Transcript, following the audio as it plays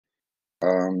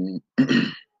Um,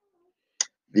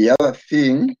 the other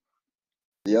thing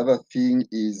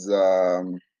is, let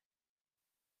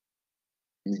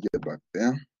me get back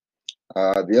there.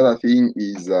 The other thing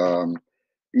is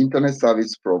internet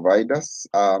service providers.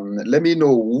 Let me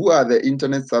know who are the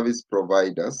internet service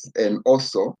providers, and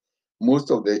also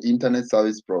most of the internet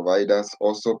service providers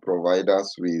also provide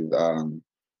us with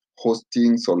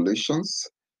hosting solutions.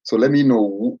 So let me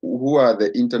know who are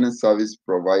the internet service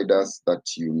providers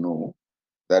that you know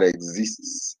that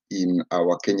exists in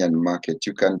our Kenyan market.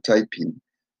 You can type in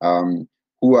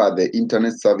who are the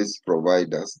internet service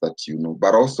providers that you know,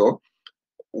 but also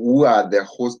who are the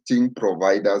hosting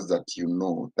providers that you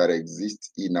know that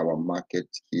exist in our market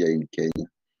here in Kenya.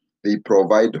 They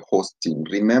provide hosting.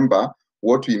 Remember,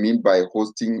 what we mean by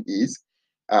hosting is,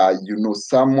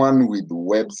 someone with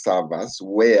web servers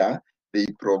where they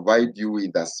provide you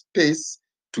with a space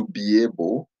to be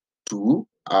able to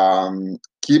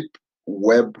keep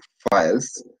web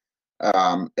files,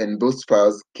 and those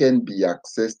files can be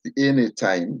accessed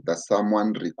anytime that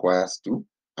someone requires to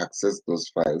access those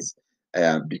files,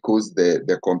 because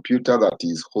the computer that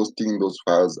is hosting those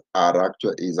files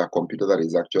is a computer that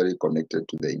is actually connected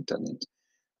to the internet.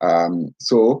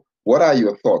 So what are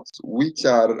your thoughts? Which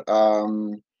are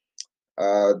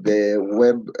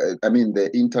the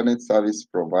internet service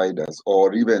providers,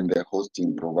 or even the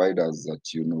hosting providers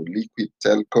that you know? Liquid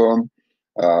Telecom,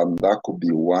 that could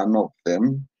be one of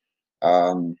them.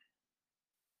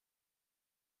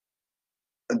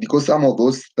 Because some of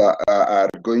those that are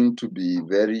going to be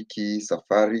very key.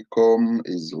 Safaricom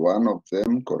is one of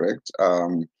them, correct?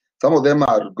 Some of them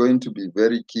are going to be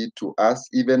very key to us,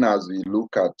 even as we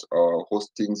look at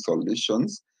hosting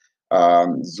solutions.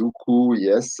 Zuku,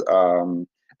 yes.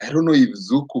 I don't know if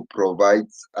Zuku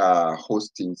provides a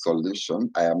hosting solution.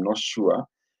 I am not sure.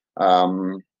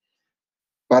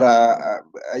 But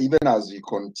even as we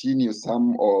continue,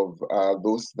 some of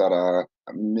those that are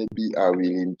maybe I will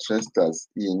interest us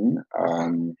in,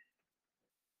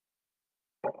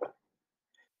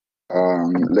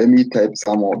 let me type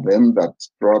some of them that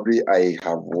probably I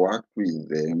have worked with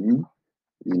them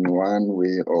in one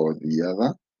way or the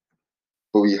other.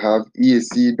 So we have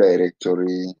EAC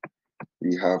directory,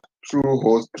 we have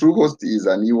TrueHost. TrueHost is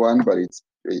a new one, but it's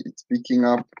picking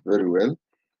up very well.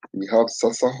 We have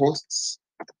Sasa Hosts.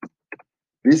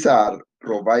 These are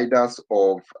providers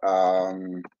of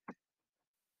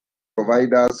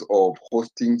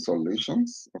hosting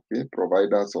solutions. Okay,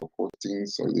 providers of hosting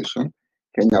solution.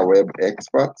 Kenya Web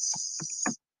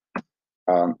Experts.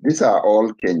 These are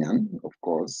all Kenyan, of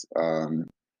course.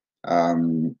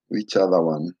 Which other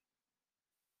one?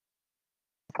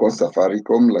 Of course,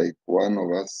 Safaricom, like one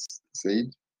of us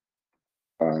said.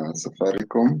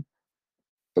 Safaricom.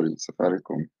 Sorry,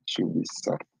 Safaricom. Should be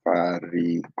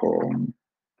Safaricom.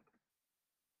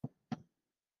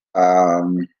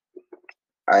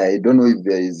 I don't know if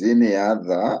there is any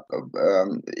other.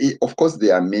 Of course,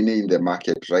 there are many in the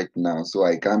market right now, so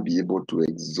I can't be able to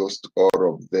exhaust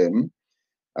all of them.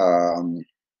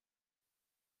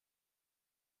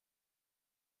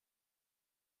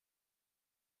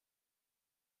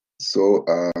 So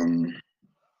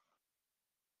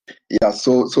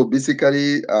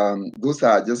basically, those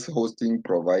are just hosting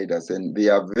providers, and they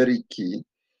are very key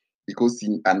because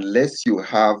unless you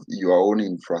have your own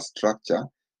infrastructure,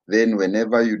 then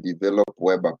whenever you develop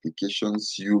web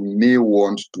applications, you may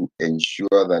want to ensure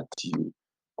that you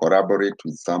collaborate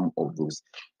with some of those.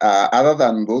 Other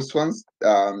than those ones,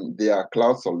 there are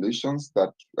cloud solutions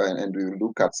and we'll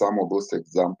look at some of those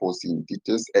examples in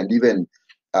details, and even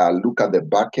look at the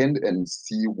backend and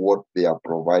see what they are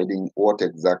providing, what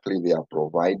exactly they are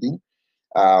providing.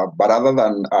 But other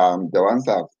than the ones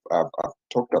I've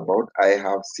talked about, I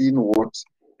have seen what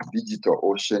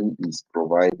DigitalOcean is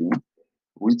providing,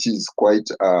 which is quite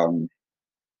a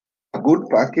good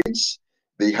package.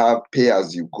 They have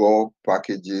pay-as-you-go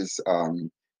packages,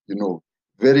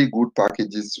 very good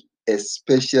packages,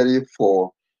 especially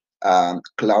for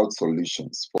cloud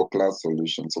solutions.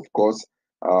 Of course,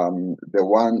 the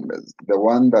one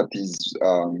that is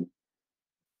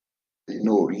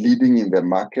leading in the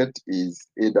market is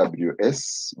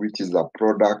AWS, which is a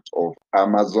product of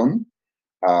Amazon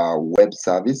Web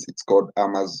Service. It's called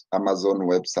Amazon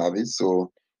Web Service.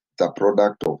 So it's a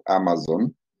product of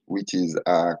Amazon, which is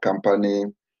a company,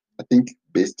 I think,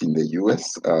 based in the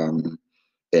US.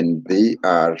 And they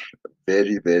are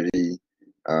very, very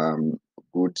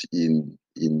good in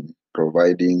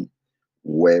providing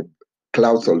web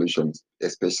cloud solutions,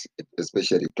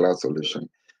 especially cloud solutions.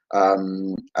 I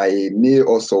may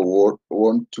also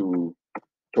want to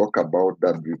talk about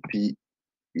WP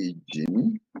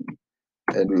Engine,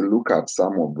 and we'll look at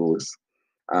some of those.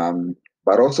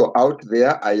 But also out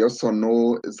there, I also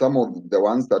know some of the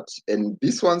ones that, and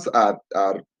these ones are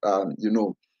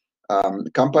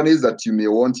companies that you may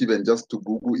want even just to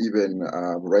Google even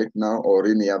right now or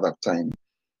any other time.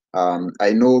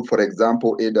 I know, for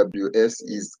example, AWS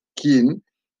is keen,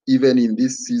 even in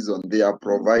this season, they are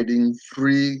providing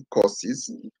free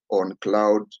courses on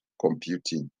cloud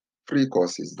computing, free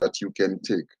courses that you can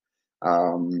take.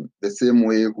 The same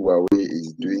way Huawei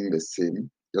is doing the same,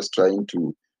 just trying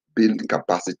to build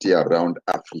capacity around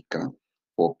Africa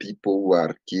for people who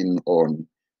are keen on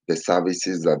the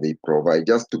services that they provide,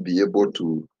 just to be able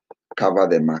to cover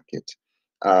the market.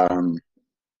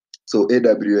 So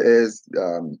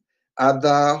AWS,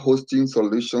 other hosting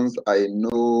solutions I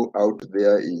know out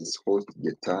there is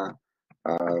HostGator.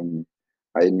 Um,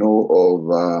 I know of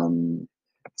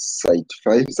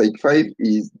Site5. Site5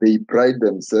 is, they pride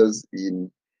themselves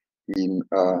in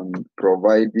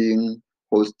providing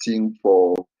hosting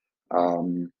for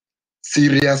um,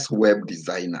 serious web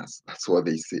designers. That's what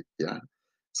they say. Yeah.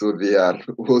 So they are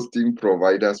hosting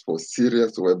providers for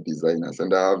serious web designers,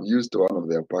 and I have used one of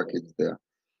their packages there.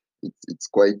 It's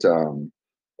quite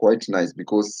nice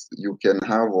because you can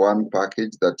have one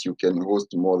package that you can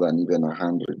host more than even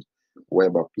 100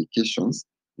 web applications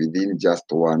within just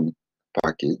one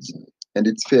package, and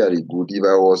it's fairly good. If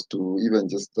I was to even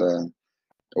just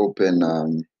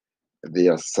open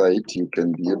their site, you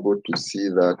can be able to see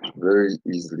that very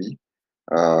easily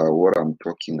what I'm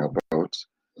talking about.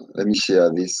 Let me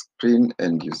share this screen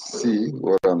and you see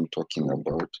what I'm talking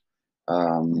about.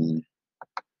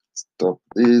 Stop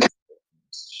this,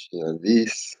 share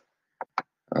this.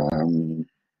 Um,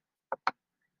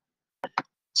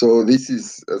 so this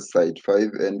is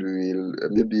Site5, and we will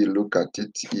maybe look at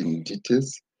it in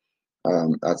details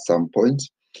at some point.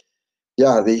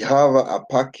 Yeah, they have a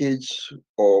package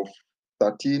of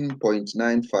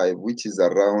 13.95, which is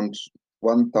around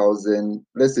 1,000,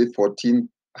 let's say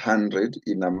 1,400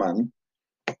 in a month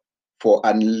for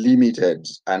unlimited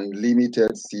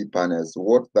cPanels.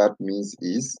 What that means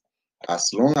is, as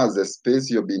long as the space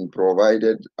you're being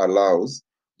provided allows,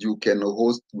 you can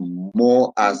host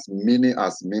as many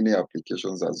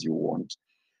applications as you want.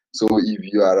 So if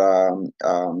you are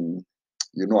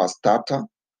a starter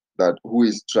that who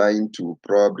is trying to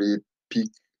probably pick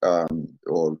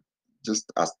or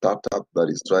just a startup that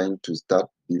is trying to start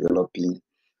developing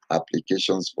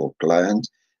applications for clients,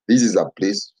 this is a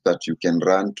place that you can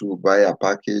run to, buy a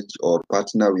package or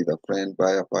partner with a friend,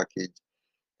 buy a package,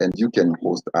 and you can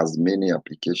host as many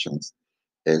applications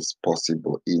as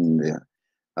possible in there.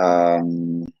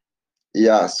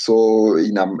 Yeah, so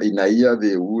in a year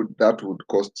that would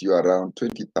cost you around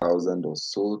 20,000 or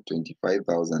so,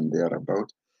 25,000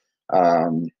 thereabout,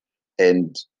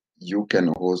 and you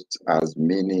can host as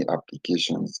many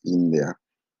applications in there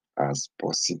as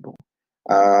possible.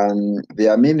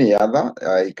 There are many other.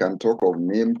 I can talk of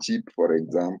Namecheap, for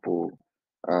example.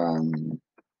 Namecheap.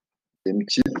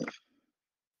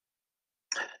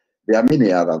 There are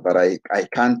many others, but I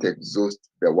can't exhaust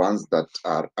the ones that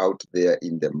are out there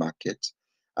in the market.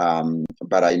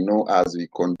 But I know as we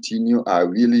continue, I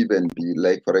will even be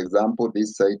like, for example,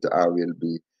 this site, I will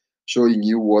be showing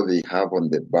you what they have on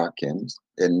the back end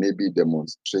and maybe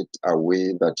demonstrate a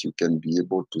way that you can be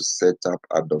able to set up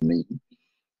a domain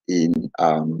in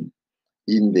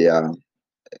their,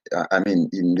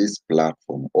 in this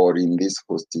platform or in this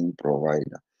hosting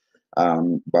provider.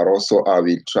 But also I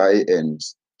will try and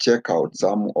check out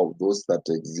some of those that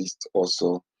exist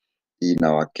also in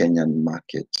our Kenyan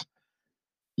market.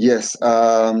 Yes.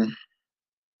 Oh,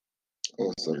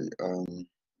 sorry. I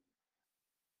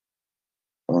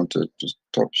wanted to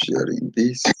stop sharing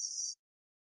this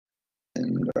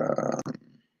and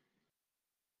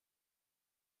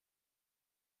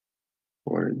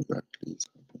what exactly is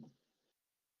happening?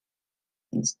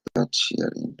 And start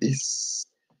sharing this.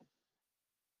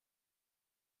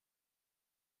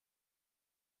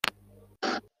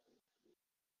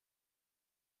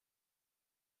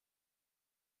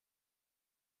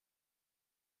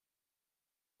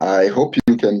 I hope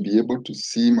you can be able to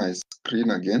see my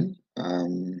screen again.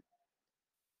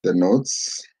 The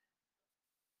notes.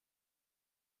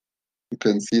 You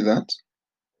can see that.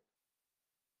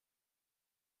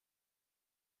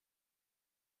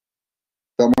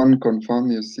 Someone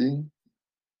confirm you see?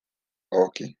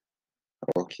 Okay.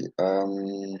 Okay.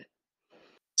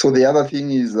 So the other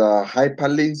thing is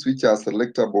hyperlinks, which are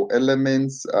selectable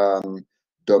elements,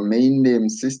 domain name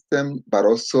system, but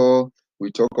also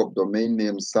we talk of domain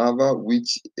name server,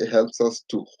 which helps us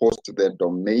to host the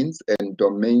domains. And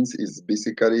domains is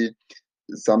basically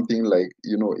something like,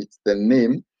 it's the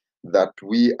name that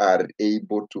we are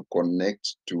able to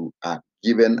connect to a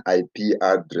given IP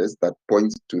address that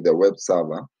points to the web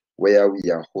server where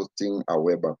we are hosting a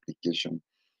web application.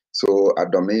 So a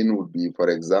domain would be, for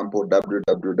example,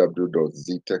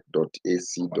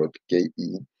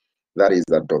 www.ztech.ac.ke. That is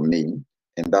a domain,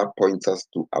 and that points us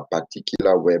to a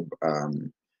particular web,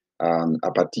 um,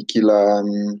 a particular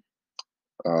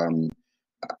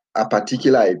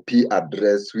IP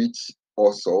address, which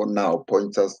also now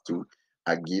points us to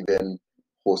a given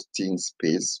hosting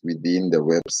space within the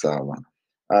web server.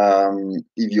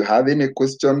 If you have any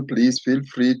question, please feel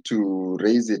free to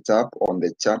raise it up on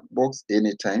the chat box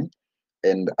anytime,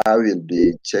 and I will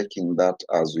be checking that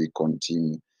as we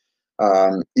continue.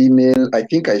 Email, I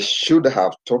think I should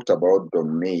have talked about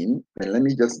domain, and let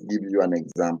me just give you an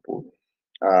example.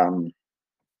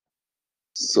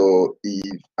 So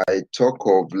if I talk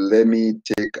of, let me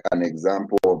take an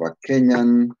example of a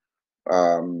Kenyan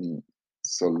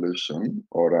solution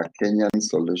or a Kenyan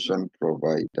solution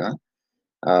provider.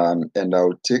 And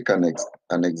I'll take an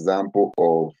example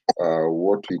of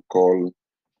what we call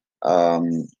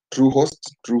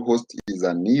TrueHost. TrueHost is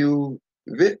a new,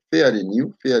 fairly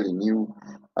new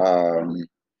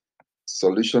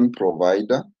solution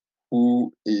provider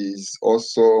who is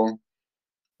also,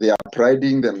 they are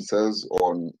priding themselves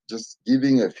on just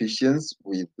giving efficiency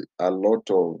with a lot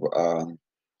of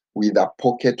with a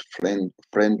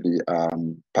friendly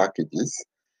packages.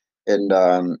 And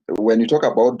when you talk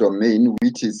about domain,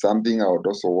 which is something I would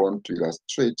also want to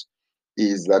illustrate,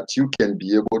 is that you can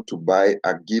be able to buy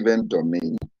a given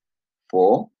domain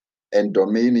for, and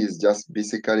domain is just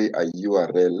basically a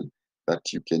URL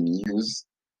that you can use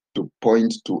to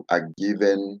point to a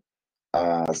given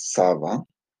server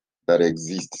that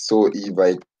exists. So if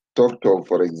I talked of,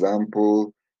 for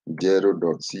example,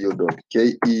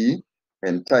 jero.co.ke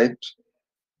and typed,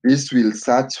 this will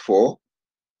search for,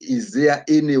 is there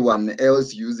anyone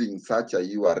else using such a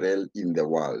URL in the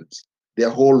world, the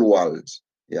whole world?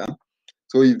 Yeah.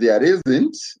 So if there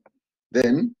isn't,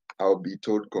 then I'll be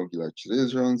told,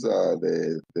 congratulations,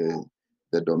 the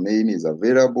domain is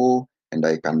available and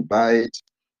I can buy it.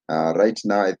 Right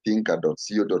now, I think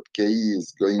 .co.ke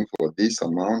is going for this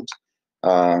amount,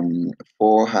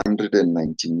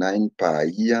 499 per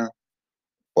year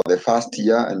for the first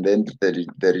year, and then the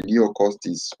renewal cost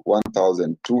is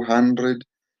 1,200.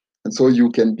 And so you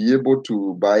can be able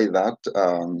to buy that.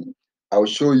 I'll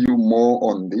show you more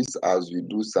on this as we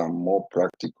do some more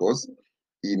practicals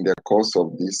in the course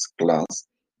of this class.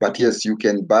 But yes, you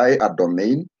can buy a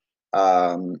domain.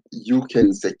 You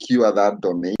can secure that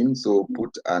domain. So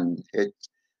put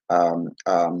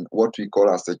what we call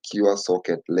a secure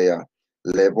socket layer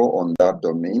level on that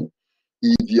domain.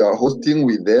 If you are hosting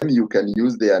with them, you can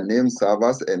use their name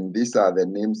servers, and these are the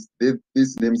names.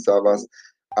 These name servers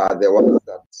are the ones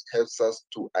that helps us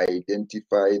to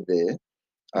identify the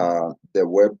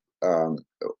web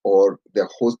or the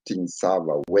hosting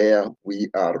server where we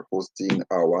are hosting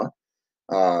our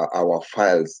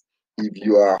files. If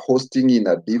you are hosting in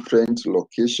a different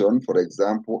location, for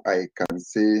example, I can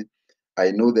say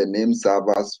I know the name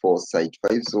servers for Site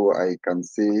 5, so I can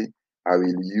say I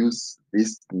will use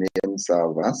these name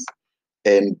servers,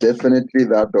 and definitely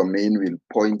that domain will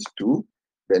point to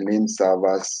the name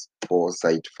servers for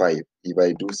Site 5 if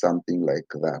I do something like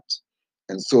that.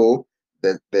 And so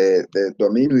the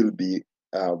domain will be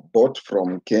bought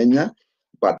from Kenya,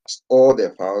 but all the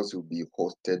files will be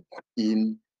hosted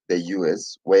in the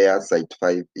US where Site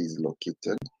 5 is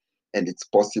located. And it's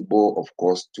possible, of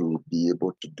course, to be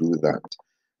able to do that.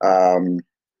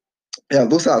 Yeah,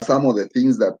 those are some of the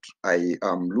things that I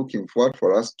am looking forward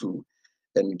for us to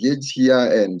engage here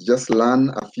and just learn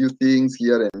a few things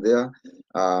here and there.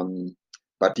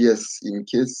 But yes, in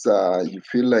case you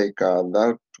feel like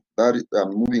that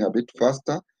I'm moving a bit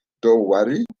faster, don't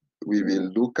worry. We will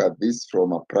look at this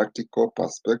from a practical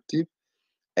perspective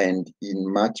and in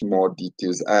much more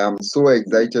details. I am so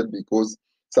excited because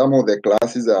some of the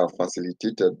classes I have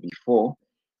facilitated before,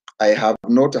 I have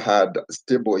not had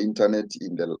stable internet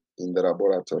in the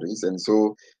laboratories, and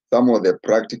so some of the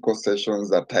practical sessions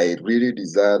that I really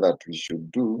desire that we should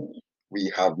do,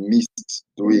 we have missed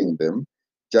doing them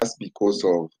just because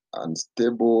of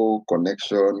unstable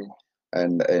connection,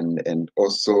 and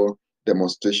also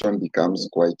demonstration becomes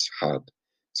quite hard.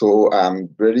 So I'm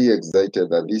very excited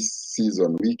that this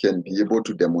season we can be able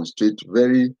to demonstrate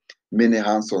very many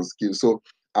hands-on skills. So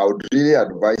I would really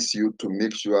advise you to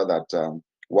make sure that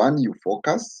one, you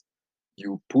focus,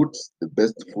 you put the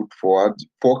best foot forward,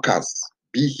 focus,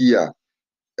 be here,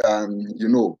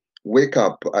 wake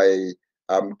up. I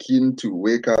am keen to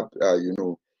wake up,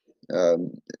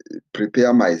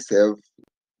 prepare myself,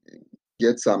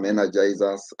 get some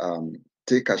energizers,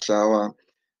 take a shower,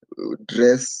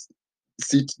 dress,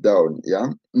 sit down, yeah,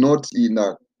 not in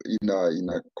a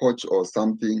couch or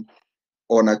something,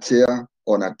 on a chair,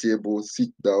 on a table, sit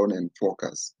down and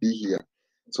focus. Be here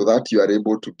so that you are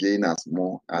able to gain as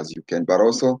more as you can. But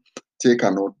also take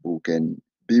a notebook and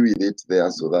be with it there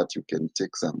so that you can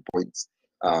take some points.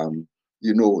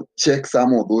 Check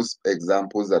some of those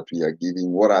examples that we are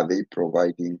giving. What are they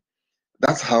providing?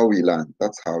 That's how we learn.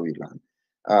 That's how we learn.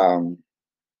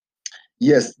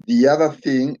 Yes, the other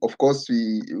thing, of course,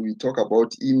 we talk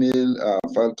about email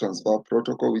file transfer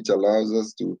protocol, which allows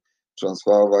us to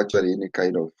transfer virtually any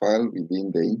kind of file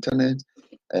within the internet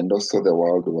and also the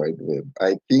World Wide Web.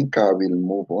 I think I will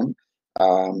move on.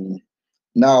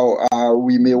 Now,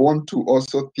 we may want to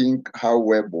also think how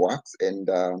web works, and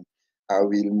I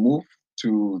will move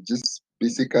to just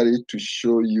basically to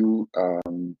show you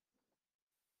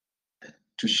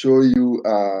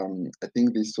I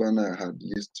think this one I had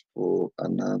used for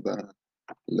another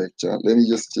lecture. Let me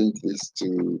just change this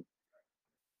to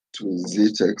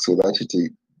ZTech so that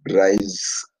it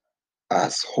drives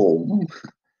us home,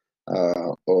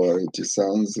 or it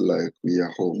sounds like we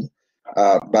are home.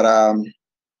 But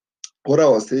what I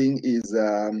was saying is,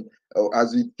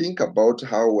 as we think about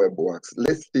how web works,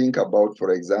 let's think about,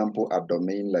 for example, a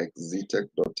domain like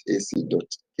ztech.ac.ke,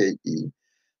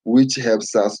 which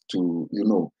helps us to,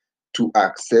 to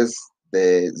access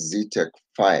the ZTech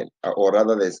file, or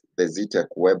rather the ZTech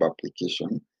web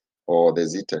application or the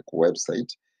ZTech website.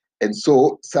 And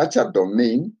so such a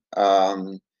domain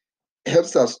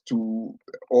helps us to,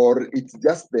 or it's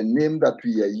just the name that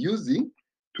we are using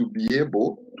to be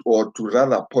able, or to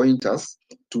rather point us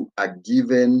to a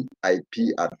given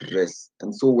IP address.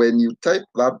 And so when you type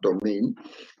that domain,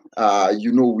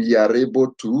 we are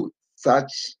able to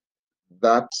search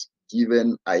that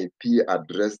given IP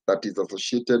address that is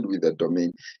associated with the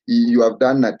domain. You have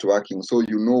done networking, so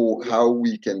you know how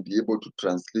we can be able to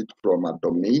translate from a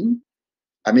domain,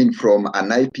 from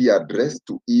an IP address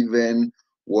to even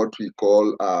what we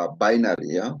call a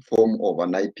binary form of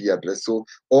an IP address. So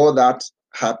all that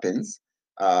happens,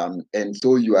 and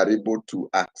so you are able to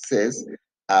access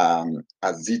a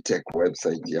ZTech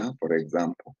website, for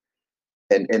example.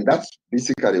 And that's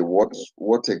basically what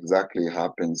exactly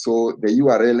happens. So the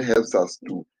URL helps us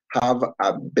to have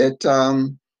a better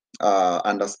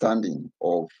understanding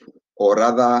of, or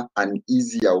rather an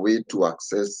easier way to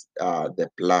access the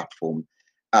platform,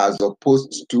 as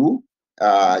opposed to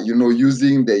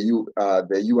using the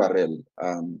URL,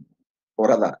 or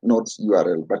rather not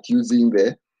URL, but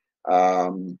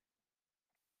um,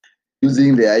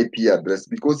 using the IP address.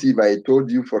 Because if I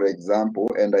told you, for example,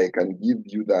 and I can give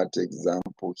you that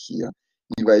example here,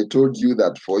 if I told you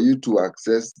that for you to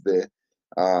access the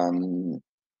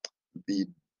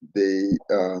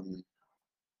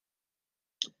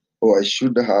I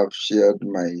should have shared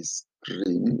my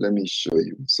screen. Let me show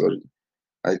you. Sorry,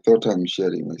 I thought I'm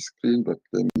sharing my screen, but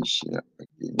let me share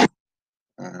again.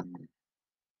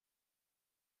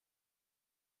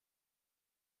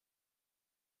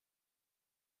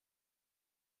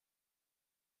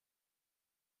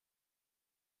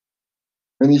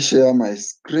 Let me share my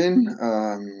screen.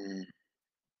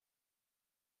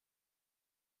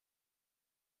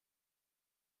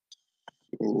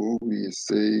 So we're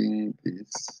saying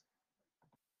this.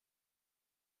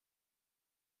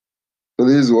 So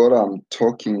this is what I'm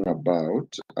talking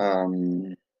about.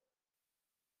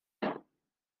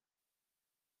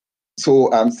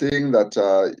 So I'm saying that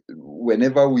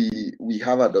whenever we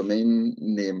have a domain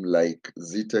name like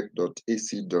ztech.ac.ke,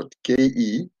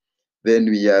 then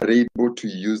we are able to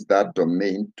use that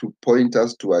domain to point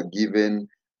us to a given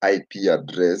IP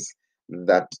address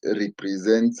that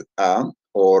represents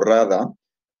or rather,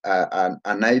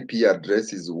 an IP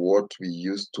address is what we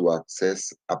use to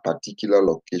access a particular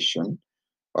location,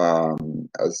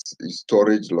 as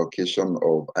storage location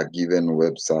of a given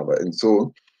web server. And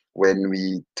so when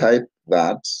we type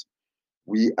that,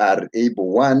 we are able,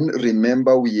 one,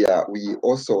 remember we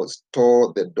also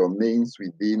store the domains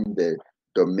within the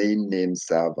domain name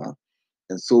server.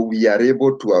 And so we are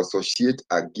able to associate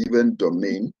a given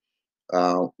domain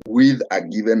with a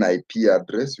given IP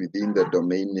address within the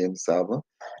domain name server,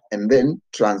 and then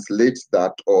translate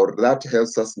that, or that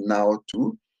helps us now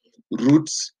to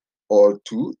route, or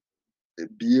to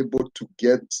be able to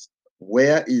get,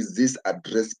 where is this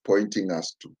address pointing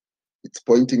us to? It's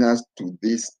pointing us to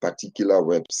this particular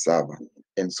web server.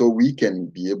 And so we can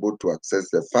be able to access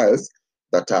the files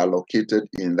that are located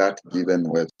in that given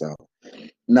web server.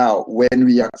 Now, when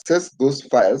we access those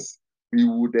files, we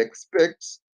would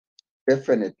expect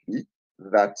definitely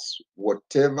that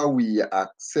whatever we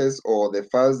access, or the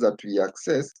files that we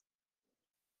access,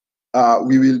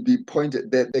 we will be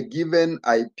pointed, the given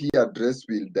IP address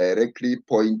will directly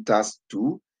point us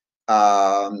to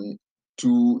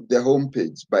the home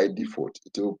page by default.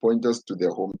 It will point us to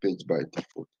the home page by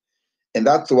default. And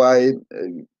that's why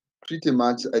pretty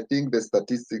much, I think the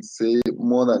statistics say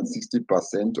more than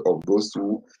 60% of those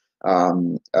who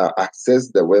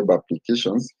access the web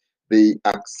applications, they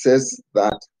access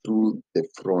that through the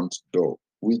front door,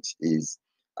 which is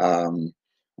the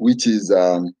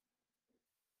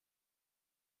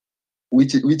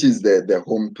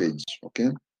home page, okay?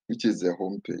 Which is the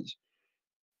home page.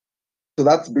 So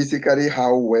that's basically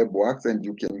how web works, and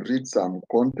you can read some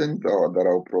content that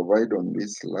I'll provide on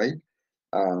this slide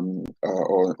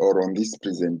or on this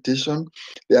presentation.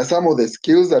 There are some of the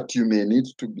skills that you may need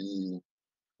to be,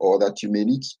 or that you may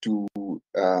need to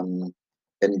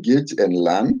engage and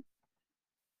learn.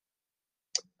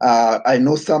 I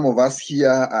know some of us here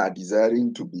are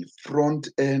desiring to be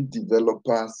front-end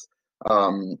developers.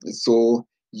 So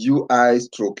UI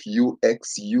stroke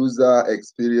UX, user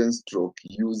experience stroke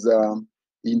user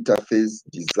interface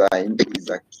design is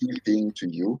a key thing to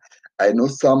you. I know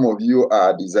some of you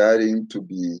are desiring to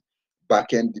be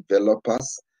back-end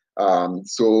developers.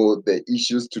 So the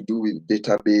issues to do with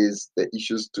database, the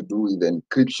issues to do with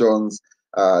encryptions,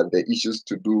 the issues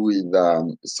to do with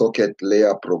socket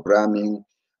layer programming,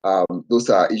 those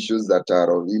are issues that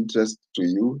are of interest to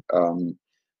you.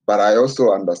 But I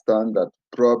also understand that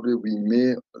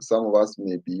probably some of us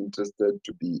may be interested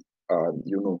to be,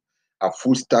 a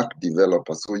full stack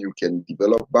developer. So you can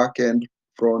develop backend,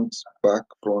 back,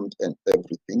 front, and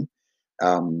everything.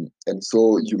 And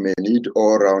so you may need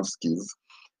all round skills.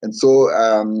 And so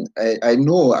I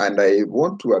know, and I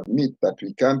want to admit that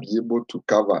we can't be able to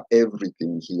cover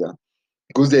everything here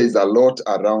because there is a lot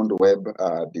around web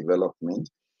development.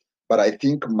 But I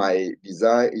think my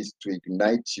desire is to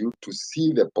ignite you to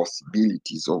see the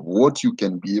possibilities of what you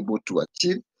can be able to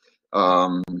achieve.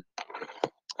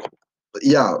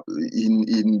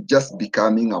 In just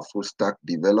becoming a full stack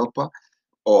developer,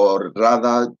 or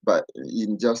rather, but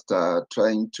in just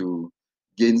trying to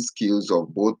gain skills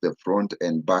of both the front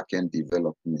and back end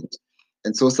development.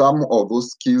 And so some of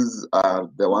those skills are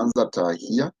the ones that are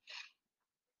here.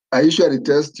 I usually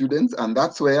tell students, and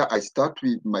that's where I start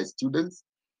with my students,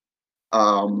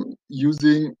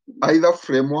 using either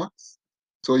frameworks.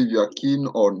 So if you are keen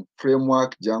on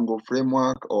framework, Django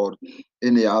framework, or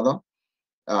any other,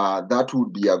 that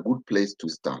would be a good place to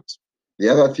start. The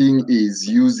other thing is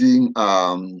using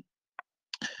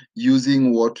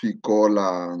what we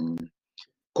call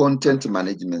content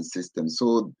management system.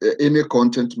 So any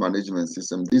content management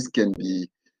system, this can be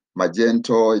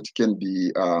Magento, it can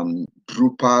be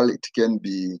Drupal, it can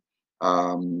be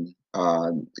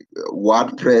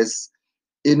WordPress.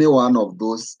 Any one of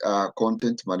those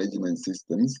content management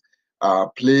systems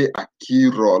play a key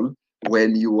role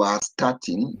when you are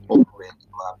starting or when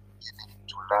you are beginning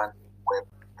to learn web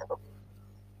development,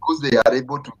 because they are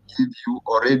able to give you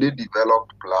already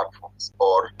developed platforms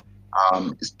or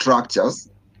structures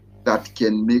that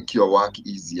can make your work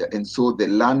easier. And so the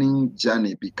learning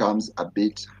journey becomes a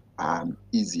bit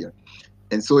easier.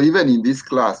 And so even in this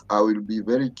class, I will be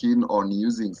very keen on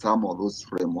using some of those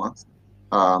frameworks.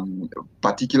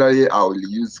 Particularly, I will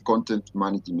use content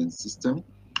management system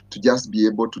to just be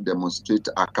able to demonstrate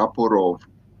a couple of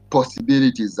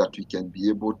possibilities that we can be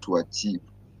able to achieve.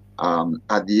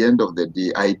 At the end of the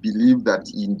day, I believe that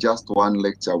in just one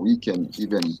lecture, we can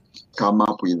even come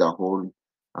up with a whole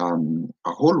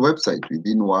website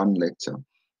within one lecture,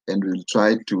 and we'll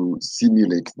try to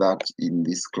simulate that in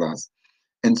this class.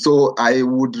 And so I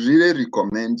would really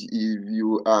recommend, if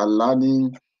you are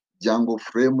learning Django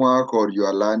framework or you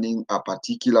are learning a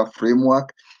particular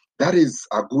framework, that is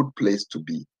a good place to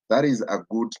be. That is a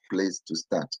good place to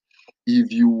start.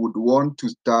 If you would want to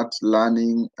start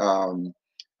learning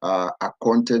a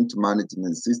content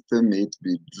management system, may it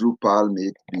be Drupal, may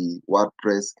it be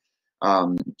WordPress,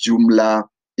 Joomla,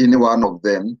 any one of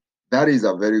them, that is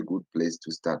a very good place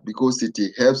to start, because it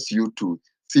helps you to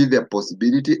see the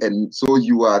possibility, and so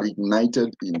you are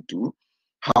ignited into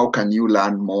how can you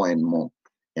learn more and more,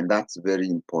 and that's very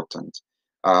important.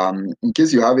 In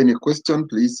case you have any question,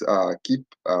 please keep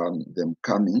them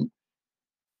coming.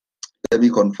 Let me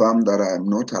confirm that I am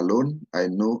not alone. I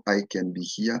know I can be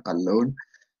here alone.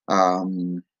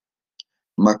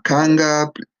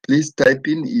 Makanga, please type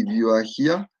in if you are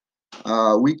here.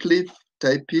 Wycliffe,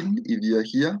 type in if you are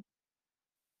here.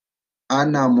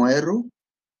 Anna Moero,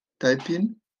 type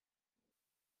in.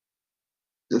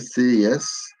 Just say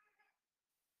yes.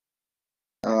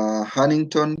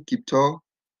 Huntington Kipto,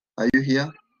 are you here?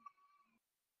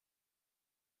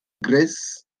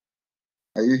 Grace,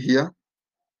 are you here?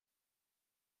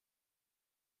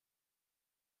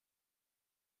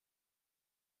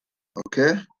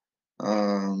 Okay.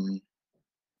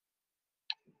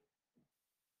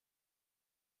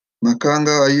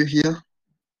 Makanga, are you here?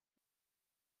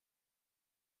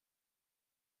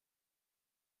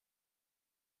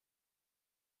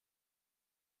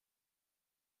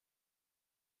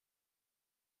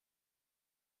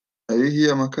 Are you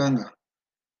here, Makanga?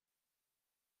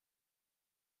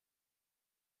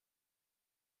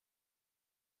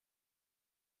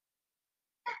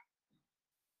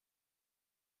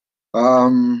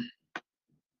 Um,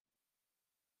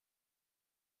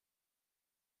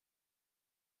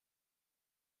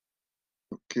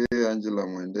 okay, Angela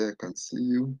Mwende, I can see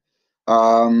you.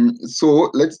 So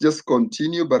let's just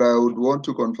continue, but I would want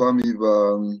to confirm if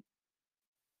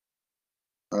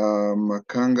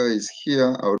Makanga is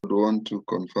here. I would want to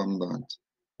confirm that,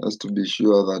 just to be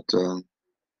sure that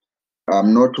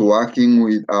I'm not talking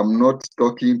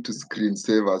to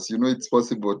screensavers. You know, it's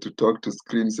possible to talk to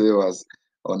screensavers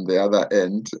on the other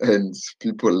end, and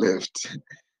people left.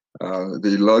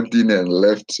 They logged in and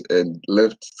left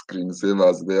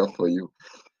screensavers there for you.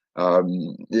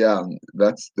 Yeah,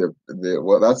 that's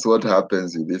what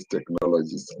happens with these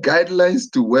technologies.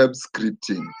 Guidelines to web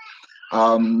scripting.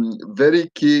 Very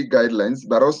key guidelines,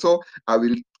 but also I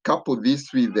will couple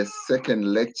this with the second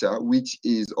lecture, which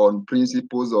is on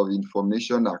principles of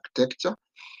information architecture.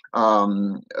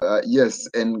 Yes,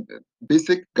 and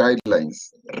basic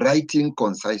guidelines, writing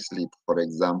concisely, for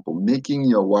example, making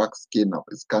your work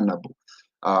scannable,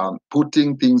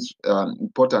 putting things,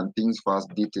 important things first,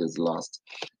 details last,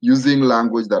 using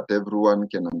language that everyone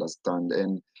can understand,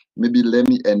 and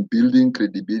and building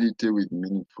credibility with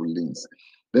meaningful links.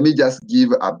 Let me just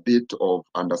give a bit of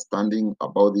understanding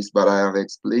about this, but I have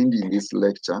explained in this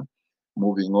lecture,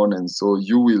 moving on, and so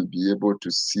you will be able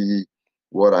to see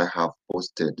what I have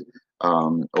posted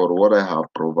or what I have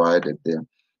provided there.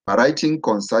 Writing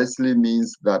concisely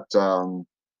means that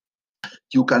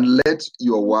you can let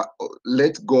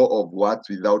go of words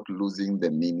without losing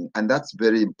the meaning, and that's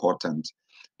very important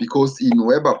because in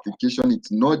web application,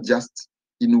 it's not just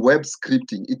in web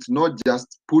scripting, it's not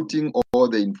just putting all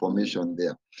the information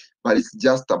there, but it's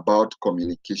just about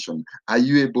communication. Are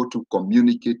you able to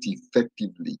communicate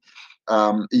effectively?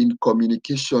 In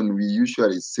communication, we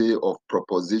usually say of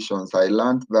propositions. I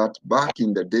learned that back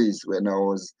in the days when I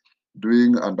was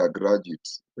doing undergraduate,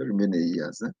 very many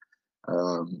years.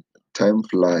 Um, Time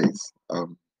flies.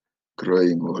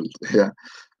 Growing old. Yeah.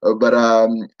 But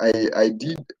I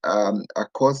did a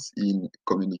course in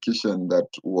communication that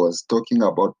was talking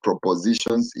about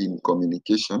propositions in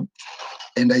communication.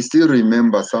 And I still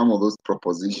remember some of those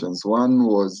propositions. One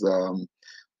was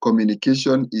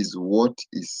communication is what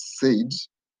is said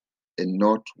and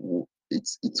not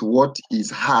it's what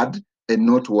is heard and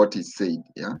not what is said.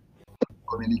 Yeah,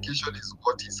 communication is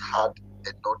what is heard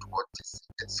and not what is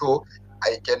said. And so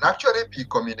I can actually be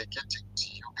communicating to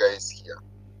you guys here,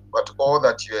 but all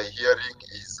that you are hearing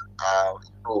is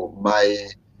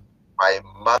my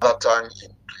mother tongue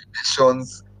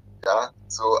implications. Yeah,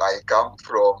 so I come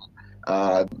from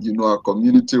a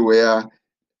community where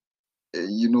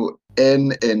n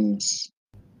and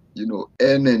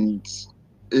n and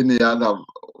any other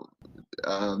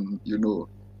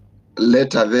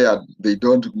letter there, they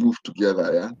don't move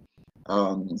together. Yeah.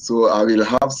 So I will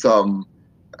have some,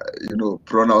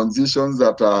 pronunciations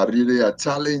that are really a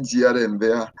challenge here and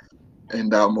there,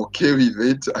 and I'm okay with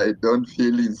it. I don't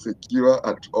feel insecure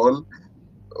at all.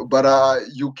 But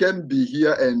you can be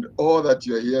here, and all that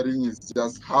you're hearing is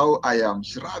just how I am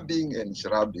shrubbing and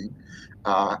shrubbing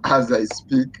as I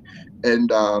speak,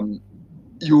 and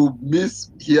you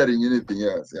miss hearing anything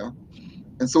else. Yeah.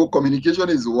 And so communication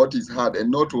is what is heard and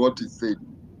not what is said.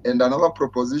 And another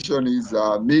proposition is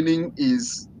meaning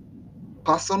is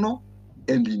personal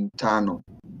and internal.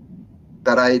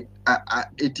 That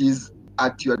it is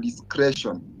at your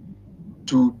discretion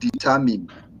to determine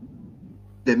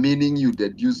the meaning you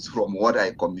deduce from what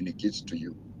I communicate to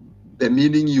you, the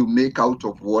meaning you make out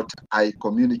of what I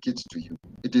communicate to you.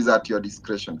 It is at your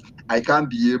discretion. I can't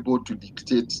be able to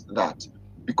dictate that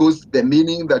because the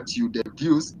meaning that you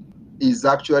deduce is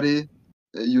actually,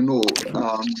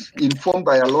 informed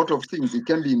by a lot of things. It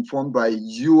can be informed by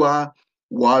your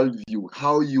worldview,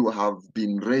 how you have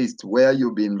been raised, where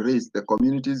you've been raised, the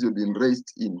communities you've been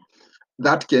raised in.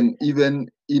 That can even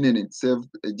in and itself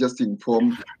just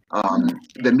inform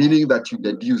the meaning that you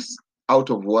deduce out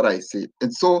of what I say.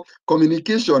 And so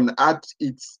communication at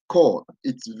its core,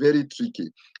 it's very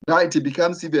tricky. Now it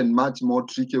becomes even much more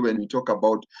tricky when we talk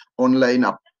about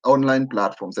online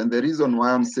platforms. And the reason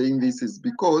why I'm saying this is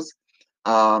because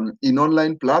in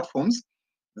online platforms,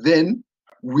 then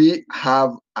we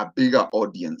have a bigger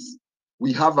audience.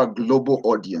 we have a global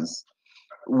audience.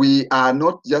 We are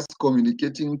not just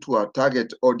communicating to our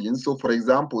target audience. So, for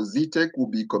example, Zetech will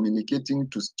be communicating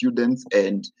to students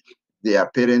and their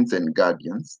parents and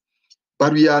guardians.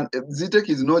 But Zetech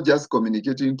is not just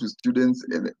communicating to students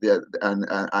and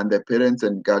their parents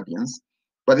and guardians,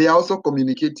 but they are also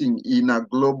communicating in a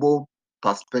global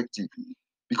perspective.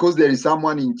 Because there is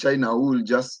someone in China who will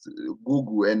just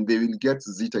Google and they will get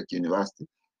Zetech University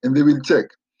and they will check.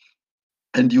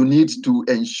 And you need to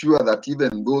ensure that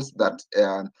even those that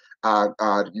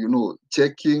are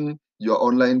checking your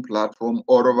online platform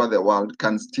all over the world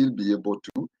can still be able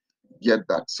to get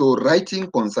that. So writing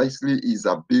concisely is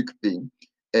a big thing.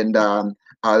 And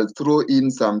I'll throw in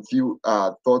some few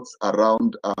thoughts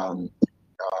around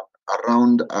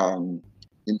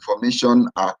information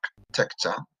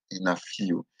architecture in a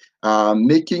few.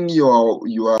 Making your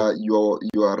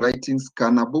writing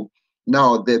scannable.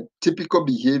 Now, the typical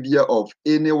behavior of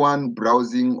anyone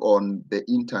browsing on the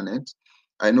internet,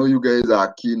 I know you guys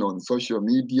are keen on social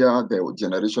media. The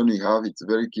generation we have, it's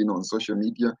very keen on social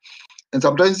media. And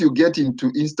sometimes you get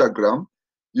into Instagram,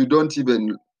 you don't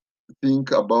even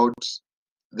think about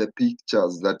the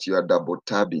pictures that you are double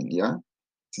tabbing, yeah?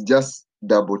 It's just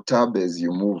double tab as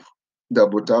you move,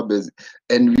 double tab as,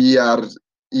 and we are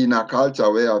in a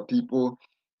culture where people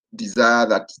desire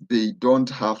that they don't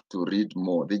have to read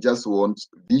more. They just want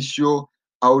visual,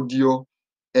 audio,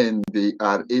 and they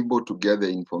are able to get the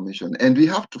information. And we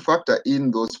have to factor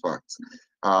in those facts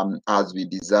as we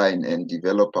design and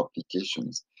develop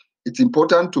applications. It's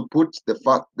important to put the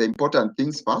important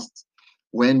things first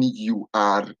when you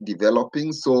are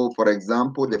developing. So, for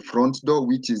example, the front door,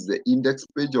 which is the index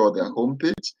page or the home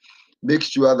page, make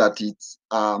sure that it's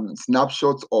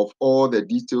snapshots of all the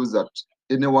details that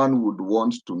anyone would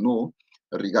want to know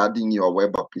regarding your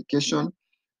web application.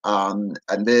 And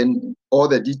then all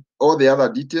the other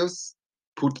details,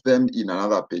 put them in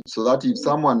another page so that if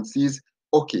someone sees,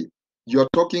 okay, you're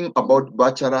talking about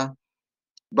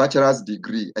bachelor's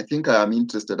degree, I think I am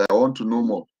interested, I want to know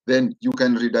more, then you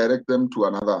can redirect them to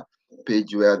another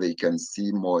page where they can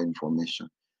see more information.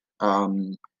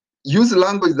 Use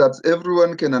language that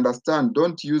everyone can understand.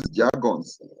 Don't use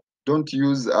jargons. Don't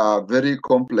use very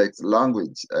complex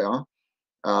language.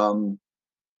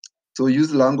 So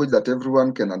use language that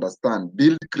everyone can understand.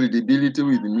 Build credibility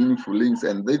with meaningful links.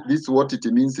 And this what it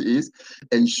means is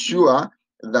ensure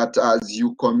that as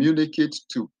you communicate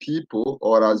to people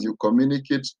or as you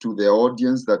communicate to the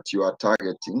audience that you are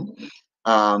targeting,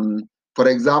 for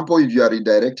example, if you are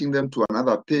redirecting them to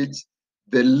another page,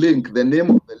 the name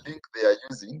of the link they are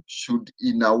using should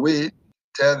in a way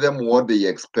tell them what they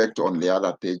expect on the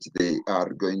other page they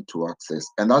are going to access.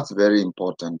 And that's very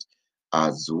important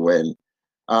as well.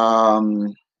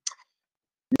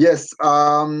 Yes,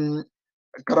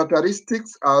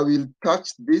 characteristics, I will touch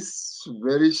this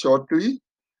very shortly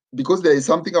because there is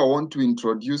something I want to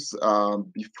introduce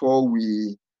before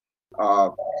we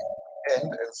end.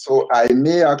 And so I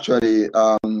may actually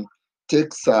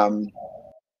take some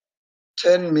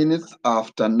 10 minutes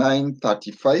after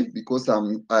 9:35 because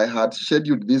I had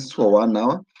scheduled this for 1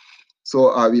 hour. So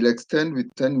I will extend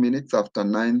with 10 minutes after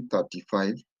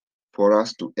 9:35 for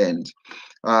us to end.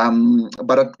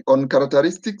 But on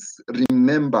characteristics,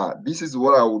 remember, this is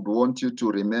what I would want you to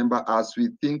remember as we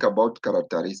think about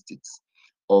characteristics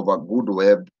of a good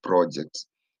web project.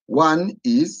 One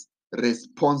is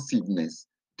responsiveness,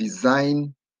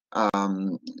 design,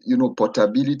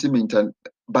 portability, maintain.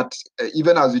 But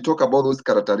even as we talk about those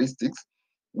characteristics,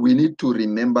 we need to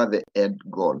remember the end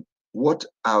goal. What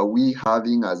are we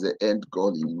having as the end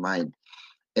goal in mind?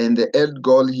 And the end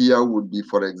goal here would be,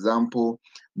 for example,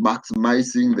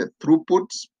 maximizing the throughput.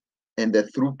 And the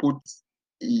throughput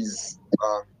is,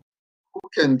 who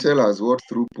can tell us what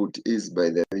throughput is, by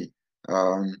the way?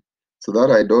 So that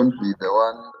I don't be the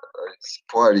one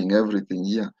spoiling everything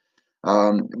here.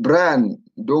 Brian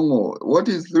Dongo, what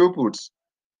is throughput?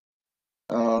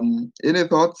 Any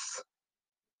thoughts?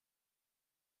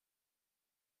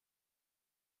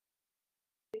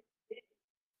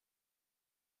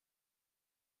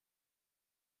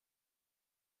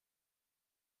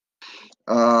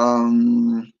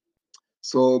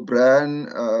 So Brian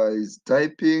is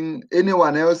typing.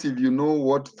 Anyone else, if you know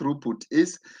what throughput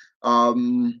is?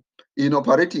 In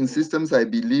operating systems, I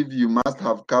believe you must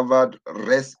have covered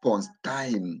response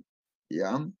time.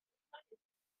 Yeah.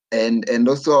 And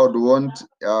also I would want,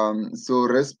 so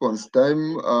response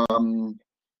time,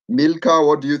 Milka,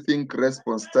 what do you think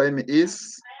response time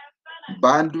is?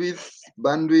 Bandwidth,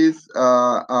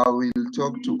 I will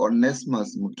talk to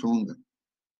Onesimus Mutunga.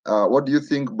 What do you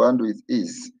think bandwidth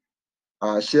is?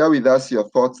 Share with us your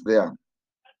thoughts there.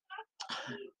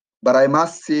 But I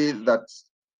must say that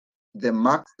the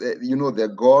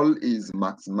goal is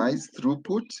maximize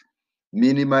throughput,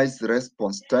 minimize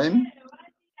response time,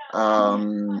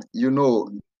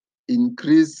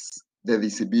 increase the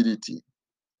visibility.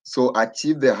 So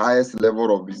achieve the highest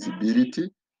level of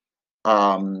visibility,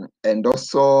 and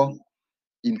also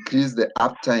increase the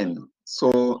uptime.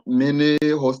 So many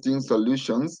hosting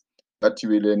solutions that you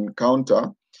will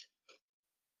encounter,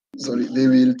 they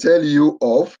will tell you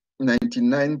of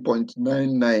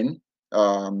 99.99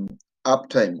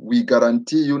 uptime. We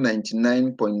guarantee you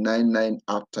 99.99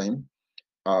 uptime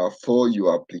for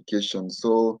your application.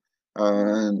 So,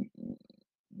 Brian,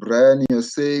 you're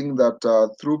saying that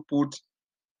throughput,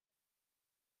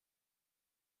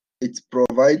 it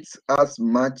provides as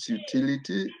much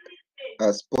utility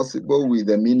as possible with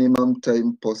the minimum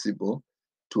time possible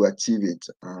to achieve it.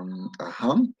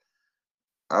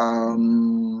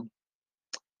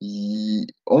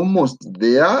 Almost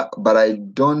there, but I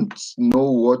don't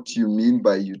know what you mean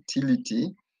by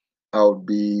utility. I'll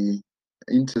be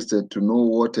interested to know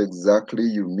what exactly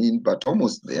you mean, but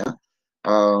almost there.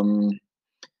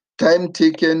 Time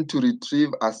taken to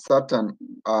retrieve a certain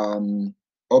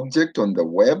object on the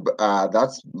web,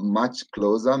 that's much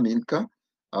closer, Milka.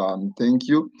 Thank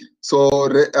you. So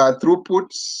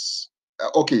throughput,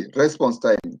 okay, response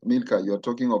time. Milka, you're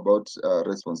talking about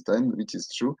response time, which is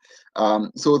true.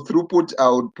 So throughput, I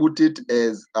would put it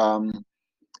as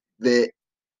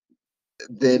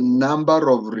the number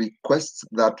of requests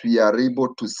that we are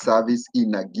able to service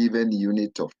in a given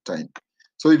unit of time.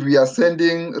 So if we are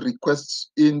sending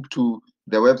requests into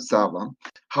the web server,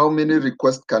 how many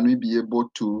requests can we be able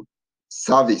to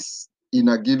service in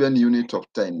a given unit of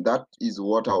time? That is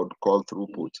what I would call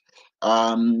throughput.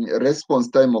 Response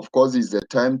time, of course, is the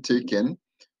time taken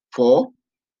for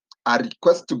a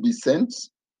request to be sent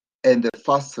and the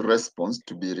first response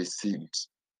to be received.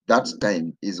 That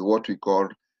time is what we call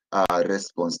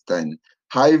response time.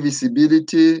 High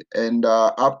visibility and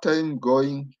uptime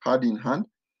going hand in hand.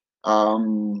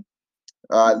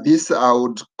 This I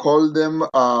would call them.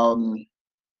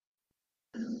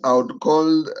 I would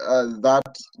call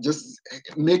that just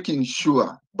making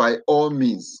sure by all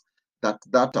means that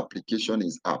that application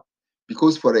is up.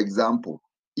 Because, for example,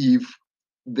 if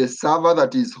the server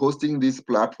that is hosting this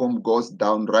platform goes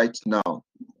down right now,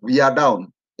 we are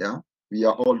down. Yeah, we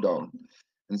are all down.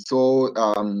 And so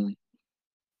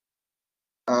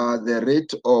the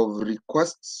rate of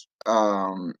requests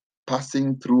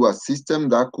passing through a system,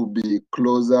 that could be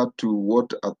closer to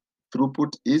what a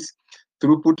throughput is.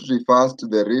 Throughput refers to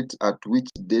the rate at which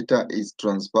data is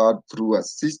transferred through a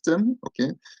system.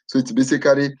 Okay, so it's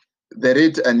basically the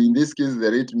rate, and in this case,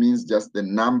 the rate means just the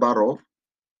number of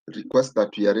requests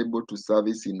that we are able to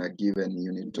service in a given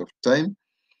unit of time.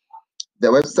 The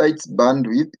website's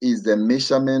bandwidth is the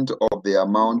measurement of the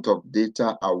amount of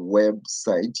data a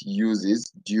website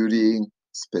uses during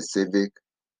specific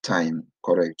time.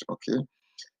 Correct. Okay.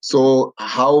 So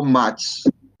how much,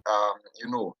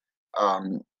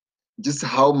 just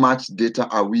how much data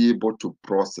are we able to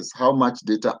process? How much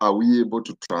data are we able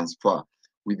to transfer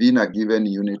within a given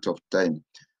unit of time?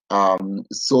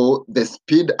 So the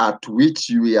speed at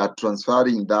which we are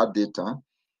transferring that data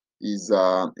is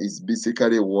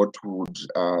basically what would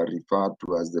refer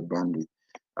to as the bandwidth.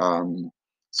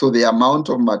 So the amount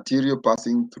of material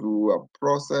passing through a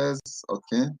process,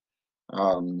 okay.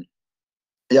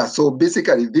 Yeah, so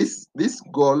basically this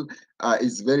goal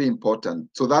is very important,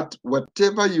 so that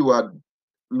whatever you are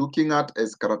looking at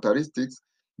as characteristics,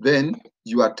 then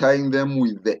you are tying them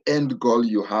with the end goal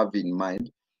you have in mind,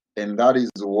 and that is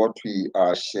what we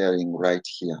are sharing right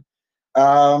here.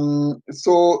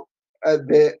 So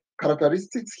the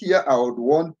characteristics here, I would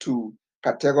want to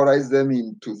categorize them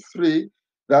into three.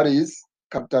 That is,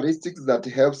 characteristics that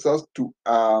helps us to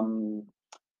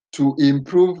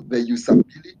improve the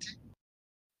usability,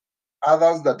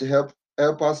 others that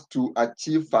help us to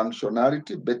achieve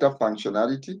functionality, better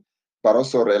functionality, but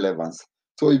also relevance.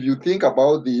 So if you think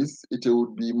about this, it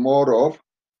would be more of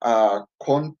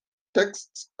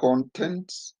context,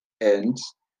 content, and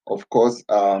of course,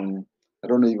 I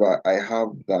don't know if I have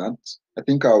that. I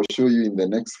think I'll show you in the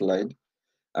next slide.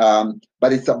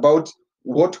 But it's about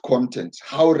what content,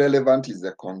 how relevant is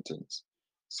the content?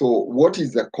 So what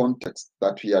is the context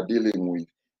that we are dealing with?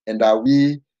 And are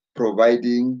we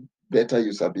providing better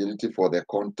usability for the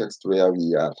context where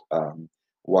we are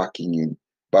working in?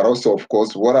 But also, of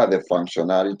course, what are the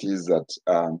functionalities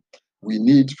that we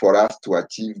need for us to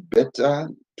achieve better,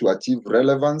 to achieve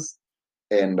relevance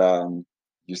and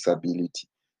usability?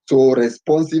 So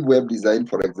responsive web design,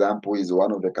 for example, is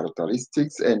one of the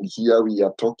characteristics. And here we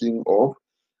are talking of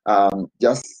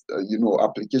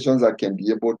applications that can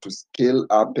be able to scale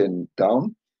up and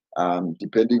down,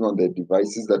 depending on the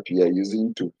devices that we are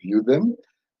using to view them.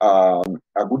 A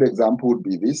good example would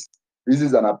be this. This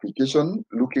is an application.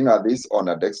 Looking at this on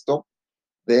a desktop,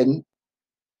 then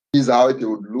this is how it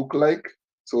would look like.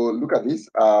 So look at this.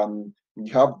 We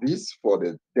have this for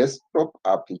the desktop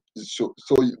application.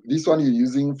 So this one you're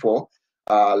using for,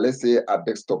 let's say, a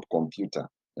desktop computer.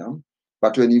 Yeah.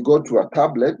 But when you go to a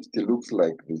tablet, it looks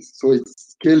like this. So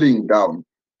it's scaling down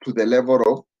to the level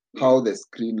of how the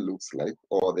screen looks like,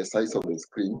 or the size of the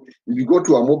screen. If you go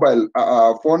to a mobile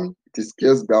phone, it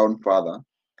scales down further,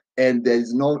 and there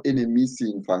is no any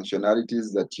missing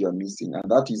functionalities that you are missing, and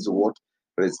that is what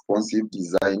responsive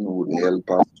design would help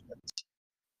us.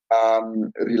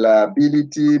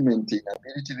 Reliability,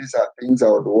 maintainability, these are things I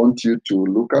would want you to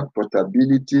look at.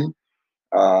 Portability,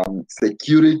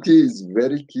 security is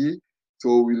very key.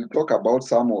 So we'll talk about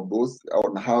some of those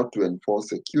on how to enforce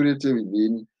security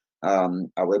within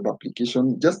a web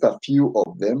application. Just a few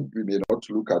of them. We may not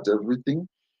look at everything,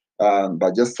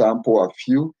 but just sample a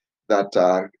few that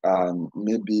are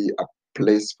maybe a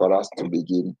place for us to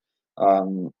begin.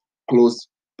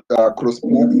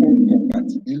 Cross-platform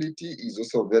compatibility is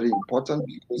also very important,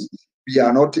 because we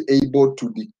are not able to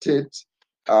dictate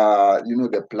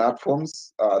the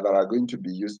platforms that are going to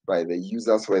be used by the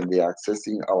users when they are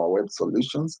accessing our web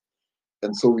solutions.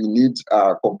 And so we need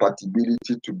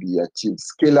compatibility to be achieved.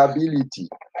 Scalability,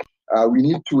 we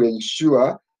need to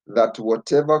ensure that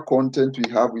whatever content we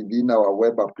have within our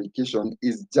web application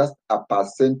is just a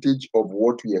percentage of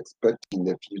what we expect in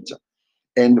the future.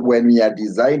 And when we are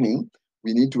designing,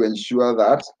 we need to ensure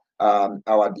that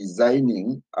our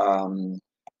designing,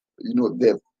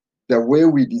 the way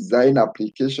we design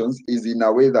applications is in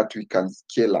a way that we can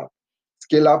scale up.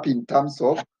 Scale up in terms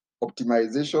of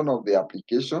optimization of the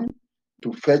application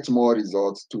to fetch more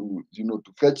results, to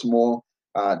fetch more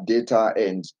data,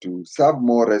 and to serve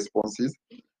more responses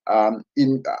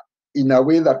in a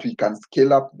way that we can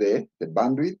scale up the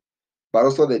bandwidth, but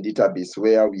also the database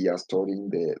where we are storing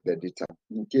the data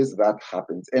in case that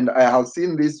happens. And I have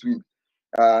seen this with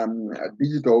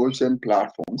DigitalOcean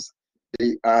platforms.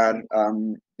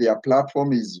 Their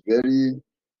platform is very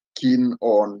keen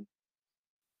on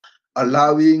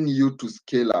allowing you to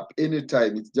scale up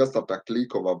anytime. It's just at a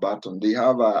click of a button. They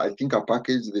have, I think, a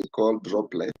package they call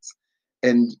Droplets,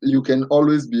 and you can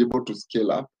always be able to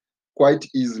scale up quite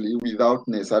easily without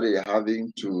necessarily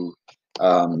having to,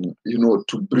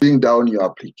 to bring down your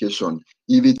application.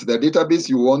 If it's the database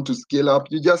you want to scale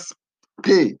up, you just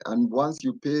pay, and once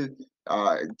you pay,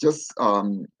 just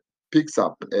picks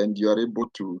up, and you are able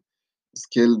to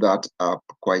scale that up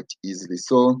quite easily.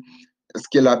 So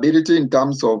scalability in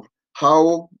terms of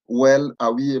how well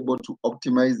are we able to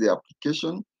optimize the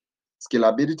application,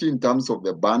 scalability in terms of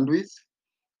the bandwidth,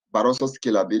 but also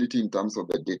scalability in terms of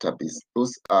the database.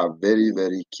 Those are very,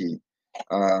 very key.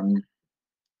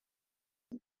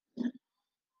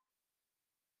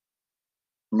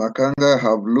 Makanga, I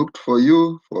have looked for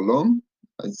you for long.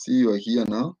 I see you're here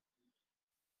now.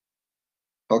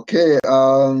 Okay.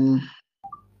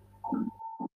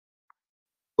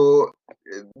 So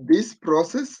this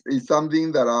process is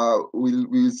something that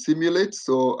we'll simulate,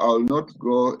 so I'll not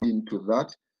go into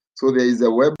that. So there is a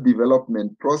web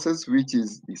development process, which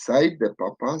is decide the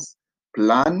purpose,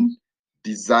 plan,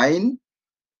 design,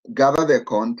 gather the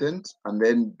content, and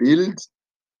then build,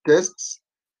 test,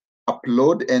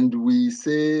 upload. And we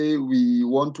say we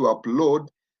want to upload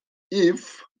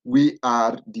if we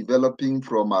are developing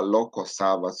from a local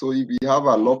server. So if we have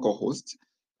a local host,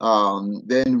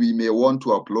 then we may want to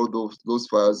upload those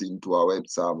files into our web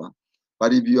server.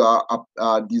 But if you are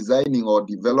designing or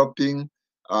developing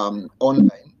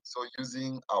online, so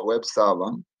using a web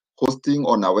server, hosting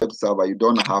on a web server, you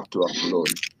don't have to upload.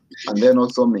 And then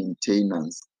also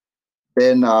maintenance.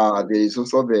 Then there is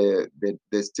also the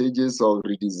stages of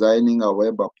redesigning a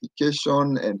web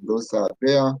application, and those are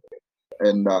there.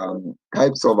 And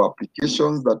types of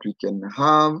applications that we can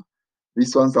have.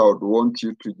 These ones I would want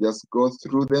you to just go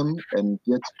through them and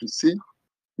get to see.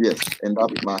 Yes, and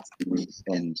that marks the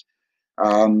end.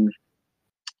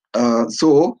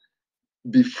 So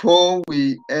before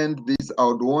we end this, I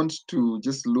would want to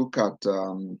just look at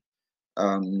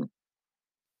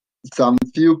some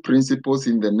few principles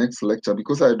in the next lecture,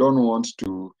 because I don't want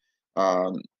to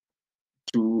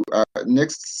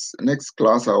next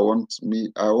class. I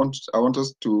want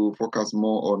us to focus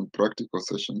more on practical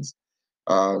sessions.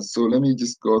 So let me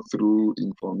just go through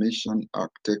information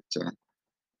architecture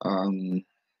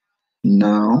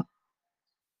now.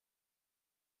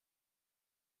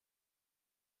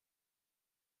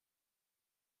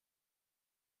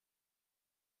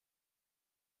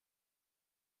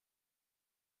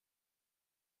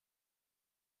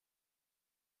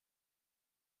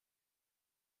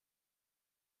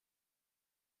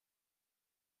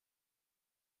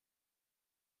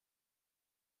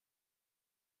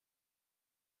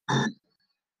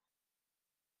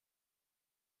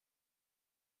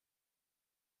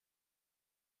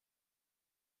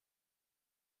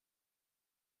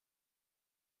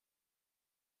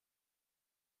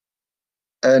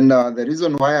 And the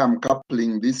reason why I'm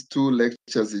coupling these two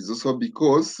lectures is also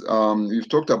because we've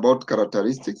talked about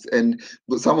characteristics, and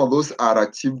some of those are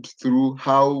achieved through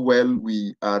how well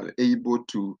we are able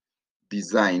to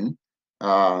design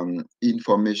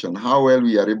information, how well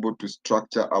we are able to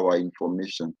structure our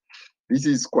information. This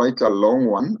is quite a long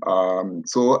one,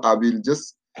 so I will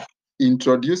just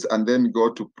introduce and then go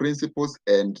to principles,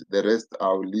 and the rest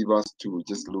I'll leave us to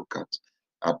just look at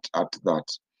that.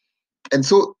 And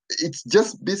so it's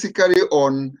just basically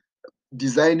on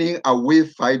designing a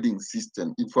wayfinding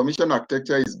system. Information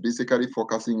architecture is basically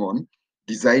focusing on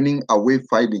designing a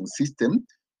wayfinding system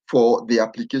for the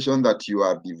application that you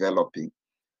are developing.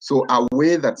 So a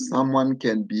way that someone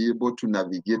can be able to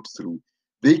navigate through.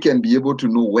 They can be able to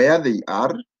know where they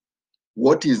are,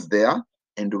 what is there,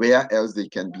 and where else they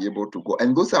can be able to go.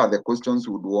 And those are the questions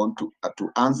we would want to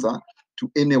answer to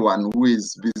anyone who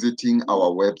is visiting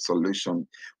our web solution.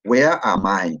 Where am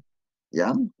I?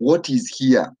 Yeah. What is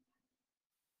here?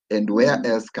 And where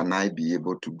else can I be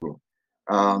able to go?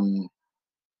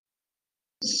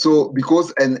 So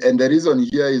because and the reason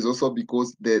here is also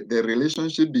because the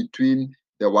relationship between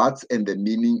the words and the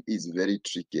meaning is very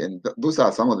tricky, and those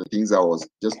are some of the things I was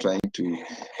just trying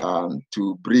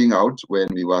to bring out when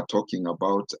we were talking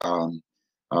about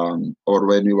or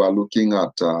when we were looking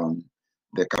at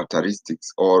the characteristics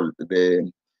or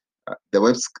the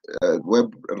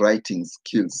web writing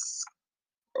skills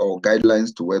or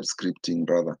guidelines to web scripting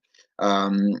rather.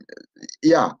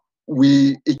 Yeah,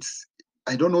 it's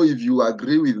I don't know if you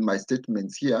agree with my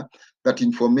statements here that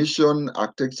information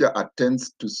architecture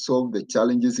attempts to solve the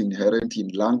challenges inherent in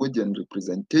language and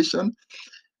representation.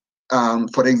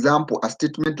 For example, a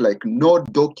statement like no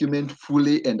document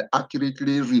fully and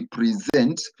accurately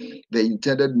represents the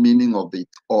intended meaning of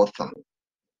its author.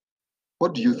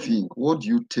 What do you think? What do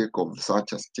you take of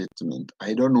such a statement?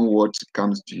 I don't know what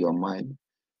comes to your mind.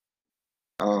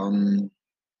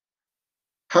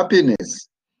 Happiness.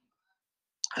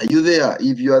 Are you there?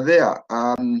 If you are there,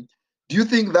 do you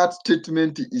think that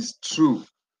statement is true?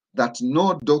 That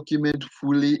no document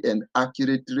fully and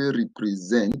accurately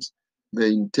represents the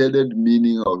intended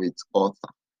meaning of its author?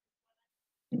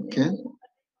 Okay.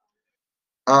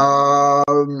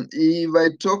 If I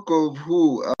talk of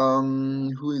who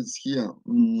is here?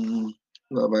 Who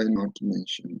have I not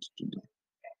mentioned today?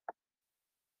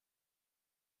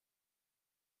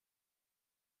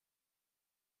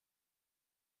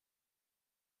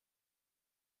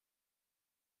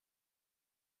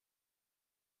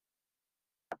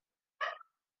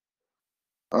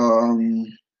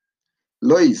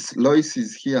 Lois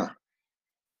is here.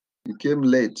 You came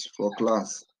late for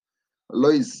class.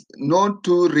 Lois, no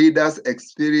two readers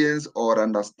experience or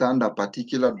understand a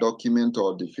particular document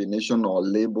or definition or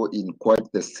label in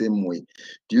quite the same way.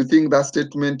 Do you think that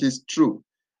statement is true?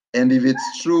 And if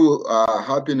it's true,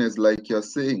 happiness, like you're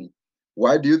saying,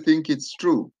 why do you think it's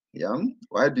true? Yeah,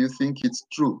 why do you think it's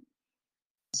true?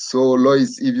 So,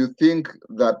 Lois, if you think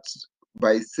that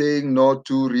by saying no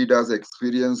two readers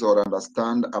experience or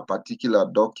understand a particular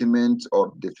document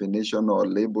or definition or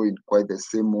label in quite the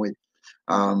same way,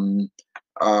 um,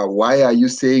 why are you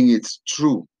saying it's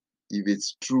true? If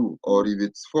it's true or if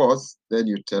it's false, then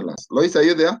you tell us. Lois, are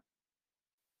you there?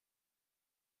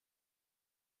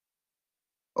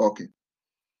 Okay.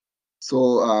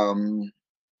 So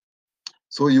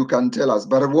so you can tell us.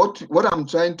 But what I'm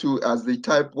trying to, as the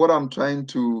type, what I'm trying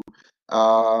to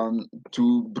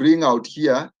bring out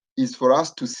here is for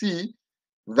us to see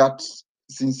that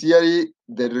sincerely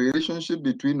the relationship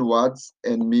between words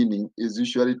and meaning is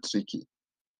usually tricky.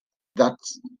 That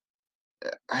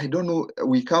I don't know.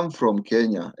 We come from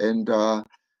Kenya, and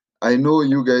I know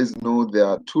you guys know there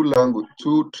are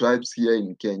two tribes here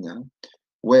in Kenya,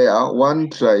 where one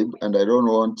tribe, and I don't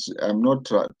want, I'm not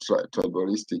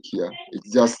tribalistic here.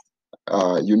 It's just,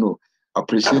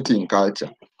 appreciating culture.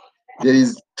 There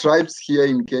is tribes here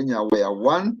in Kenya where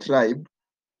one tribe,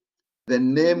 the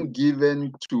name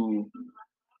given to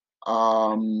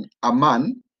a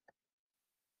man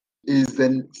is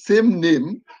the same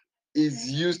name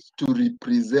is used to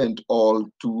represent or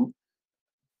to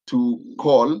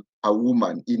call a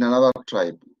woman in another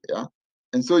tribe. Yeah.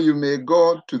 And so you may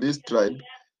go to this tribe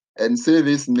and say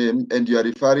this name and you are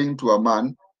referring to a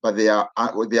man, but they are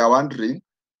wondering,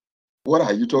 what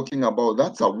are you talking about?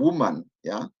 That's a woman.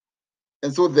 Yeah.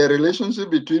 And so the relationship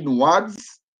between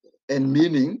words and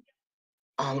meaning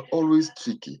are always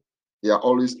tricky. They are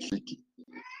always tricky.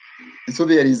 And so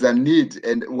there is a need.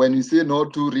 And when you say no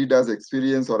two readers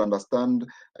experience or understand,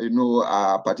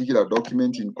 a particular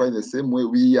document in quite the same way,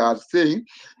 we are saying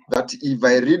that if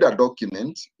I read a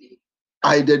document,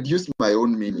 I deduce my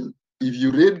own meaning. if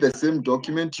you read the same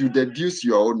document, you deduce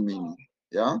your own meaning.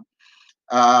 Yeah.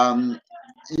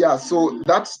 Yeah. So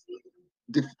that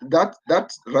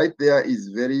right there is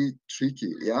very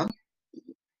tricky. Yeah.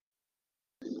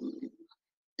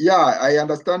 Yeah, I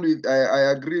understand.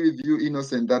 I agree with you,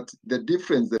 Innocent, that the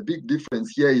big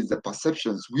difference here is the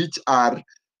perceptions, which are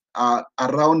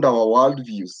around our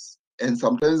worldviews. And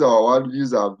sometimes our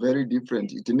worldviews are very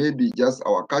different. It may be just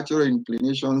our cultural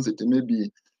inclinations. It may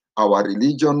be our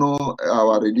religion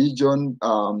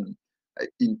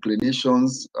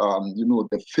inclinations.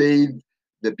 The faith,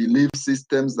 the belief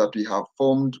systems that we have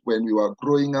formed when we were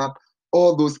growing up.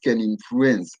 All those can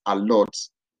influence a lot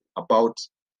about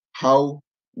how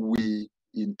we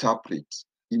interpret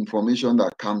information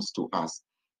that comes to us.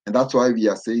 And that's why we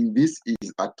are saying this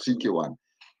is a tricky one.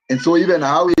 And so even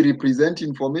how we represent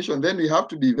information, then we have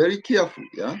to be very careful.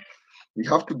 Yeah, we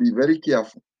have to be very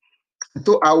careful.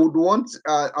 So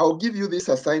I'll give you this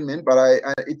assignment, but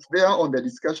it's there on the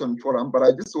discussion forum, but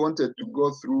I just wanted to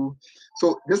go through.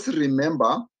 So just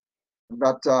remember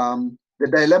that the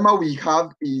dilemma we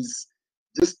have is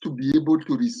just to be able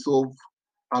to resolve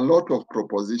a lot of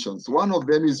propositions. One of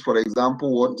them is, for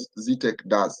example, what ZTech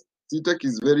does. ZTech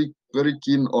is very, very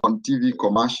keen on TV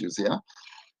commercials. Yeah,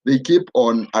 they keep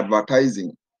on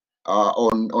advertising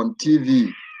on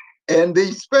TV, and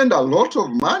they spend a lot of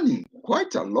money,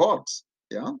 quite a lot.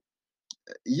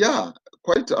 Yeah,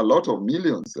 quite a lot of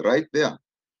millions right there.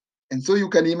 And so you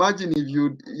can imagine if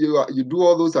you do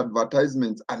all those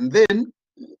advertisements, and then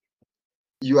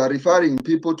you are referring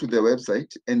people to the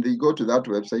website, and they go to that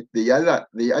website, they either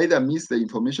miss the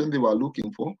information they were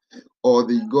looking for, or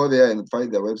they go there and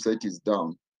find the website is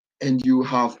down. And you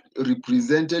have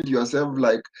represented yourself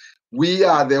like, we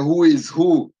are the who is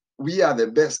who, we are the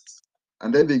best.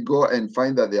 And then they go and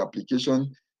find that the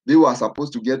application they were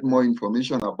supposed to get more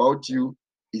information about you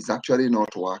is actually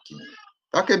not working.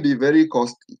 That can be very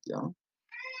costly. Yeah.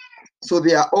 So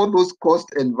there are all those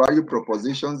cost and value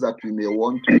propositions that we may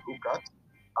want to look at.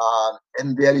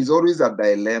 And there is always a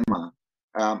dilemma.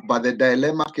 But the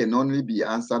dilemma can only be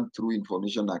answered through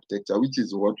information architecture, which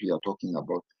is what we are talking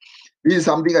about. This is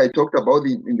something I talked about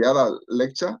in the other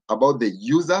lecture about the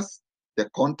users, the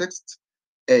context,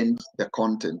 and the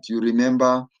content. You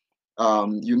remember,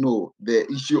 the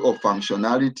issue of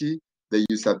functionality, the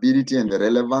usability, and the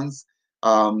relevance.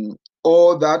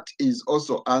 All that is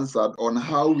also answered on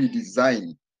how we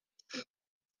design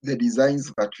the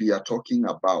designs that we are talking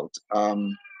about.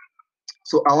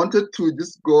 So I wanted to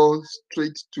just go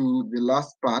straight to the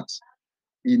last part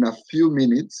in a few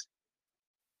minutes,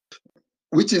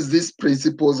 which is this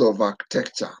principles of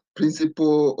architecture,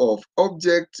 principle of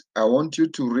object. I want you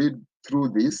to read through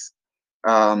this,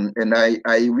 and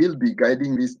I will be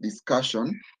guiding this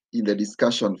discussion in the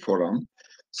discussion forum.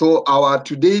 So our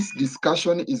today's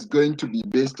discussion is going to be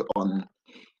based on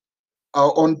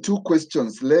two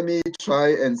questions. Let me try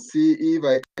and see if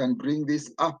I can bring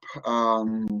this up.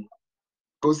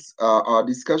 Because our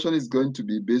discussion is going to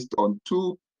be based on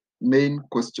two main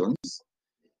questions.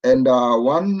 And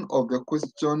one of the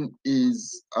question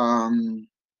is,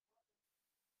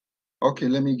 okay,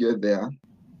 let me get there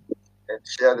and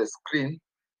share the screen.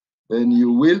 Then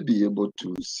you will be able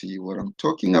to see what I'm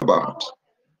talking about.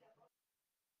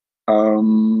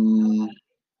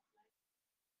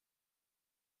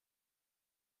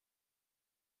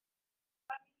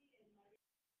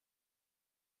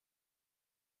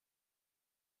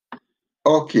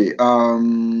 Okay,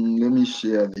 let me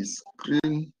share this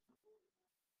screen.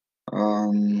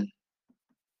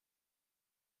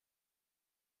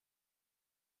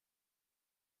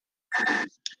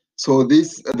 So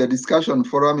the discussion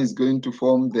forum is going to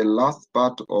form the last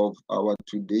part of our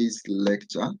today's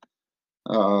lecture.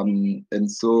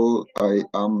 And so I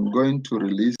am going to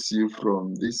release you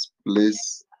from this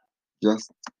place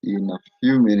just in a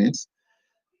few minutes.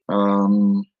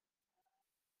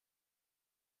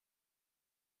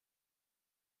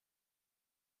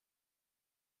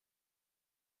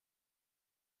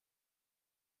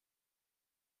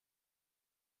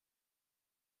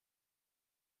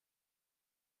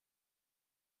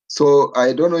 So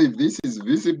I don't know if this is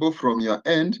visible from your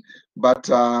end, but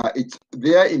it's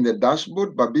there in the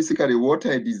dashboard. But basically what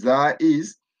I desire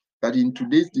is that in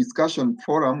today's discussion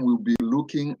forum, we'll be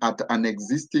looking at an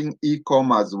existing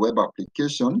e-commerce web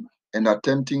application and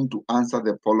attempting to answer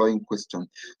the following question.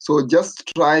 So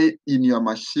just try in your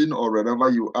machine or wherever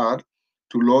you are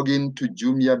to log in to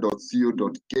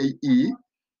jumia.co.ke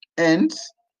and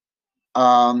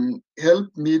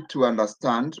help me to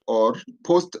understand or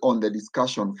post on the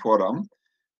discussion forum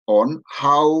on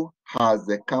how has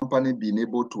the company been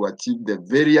able to achieve the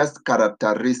various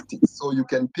characteristics. So you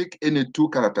can pick any two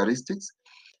characteristics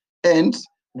and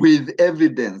with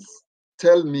evidence,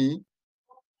 tell me,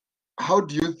 how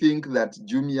do you think that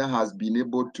Jumia has been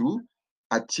able to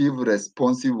achieve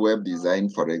responsive web design,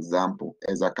 for example,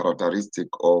 as a characteristic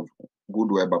of good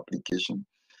web application?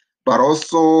 But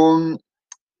also,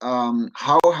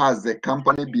 how has the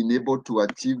company been able to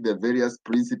achieve the various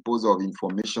principles of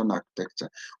information architecture,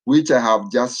 which I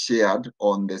have just shared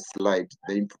on the slide,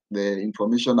 the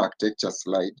information architecture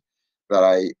slide that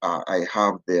I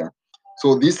have there.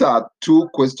 So these are two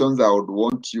questions I would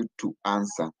want you to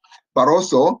answer. But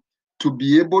also, to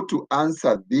be able to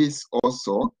answer this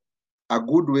also, a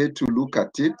good way to look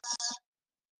at it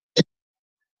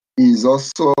is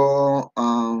also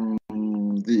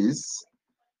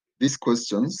these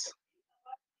questions.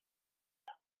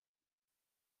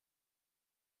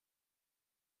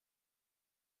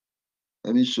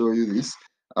 Let me show you this.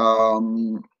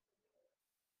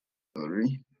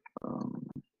 Sorry.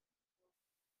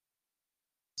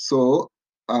 So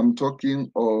I'm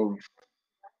talking of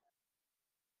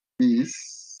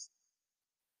these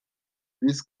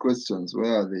questions.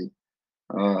 Where are they?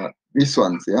 These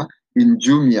ones, yeah, in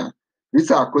Jumia.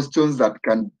 These are questions that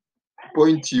can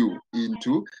point you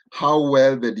into how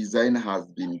well the design has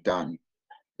been done.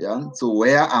 Yeah. So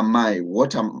where am I?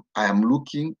 I am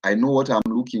looking? I know what I'm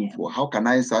looking for. How can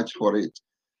I search for it?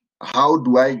 How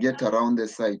do I get around the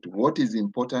site? What is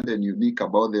important and unique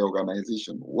about the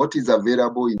organization? What is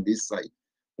available in this site?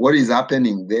 What is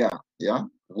happening there? Yeah.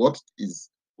 What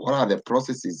are the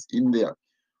processes in there?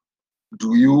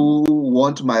 Do you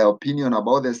want my opinion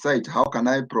about the site? How can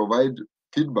I provide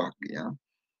feedback? Yeah.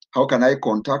 How can I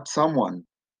contact someone?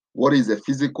 What is the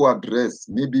physical address?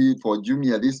 Maybe for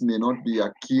Jumia, this may not be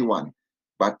a key one,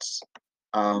 but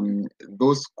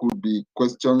those could be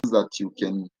questions that you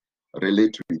can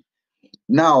relate with.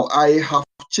 Now, I have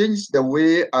changed the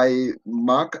way I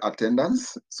mark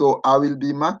attendance. So I will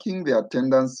be marking the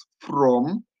attendance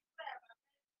from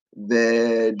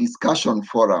the discussion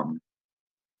forum.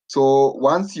 So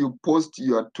once you post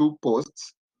your two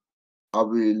posts, I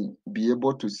will be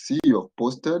able to see you've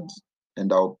posted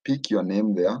and I'll pick your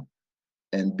name there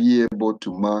and be able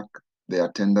to mark the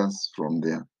attendance from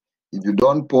there. If you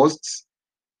don't post,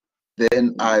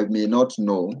 then I may not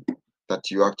know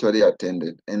that you actually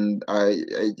attended. And I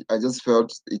just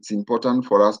felt it's important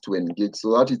for us to engage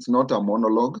so that it's not a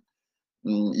monologue.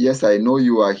 Yes, I know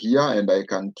you are here and I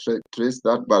can trace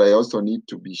that, but I also need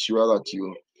to be sure that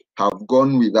you have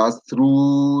gone with us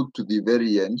through to the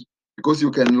very end, because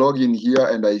you can log in here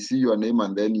and I see your name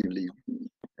and then you leave.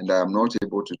 And I am not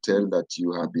able to tell that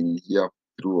you have been here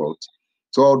throughout.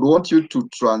 So I would want you to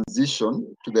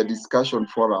transition to the discussion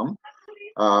forum.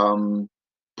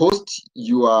 Post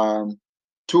your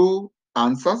two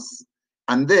answers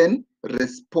and then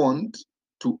respond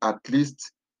to at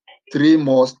least three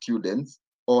more students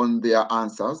on their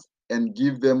answers and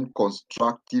give them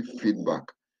constructive feedback.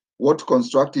 What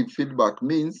constructive feedback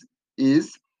means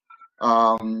is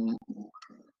help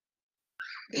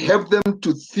them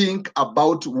to think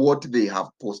about what they have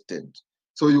posted.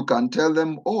 So you can tell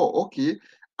them, oh, okay,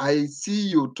 I see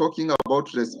you talking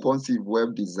about responsive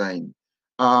web design.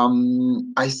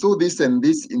 I saw this and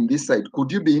this in this site.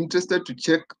 Could you be interested to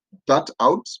check that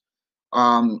out?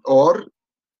 Or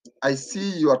I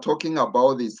see you are talking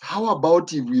about this. How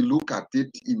about if we look at it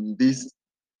in this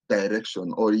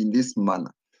direction or in this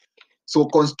manner? So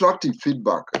constructive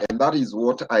feedback, and that is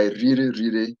what I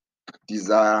really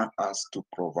desire us to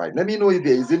provide. Let me know if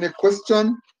there is any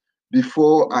question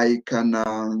before I can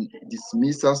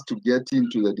dismiss us to get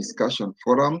into the discussion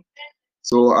forum,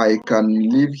 so I can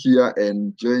leave here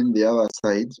and join the other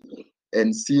side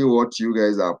and see what you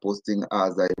guys are posting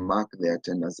as I mark the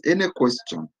attendance. Any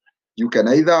question, you can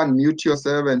either unmute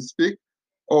yourself and speak,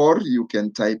 or you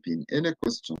can type in any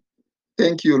question.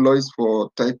 Thank you, Lois,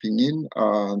 for typing in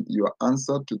your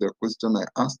answer to the question I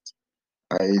asked.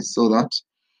 I saw that.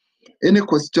 Any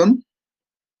question?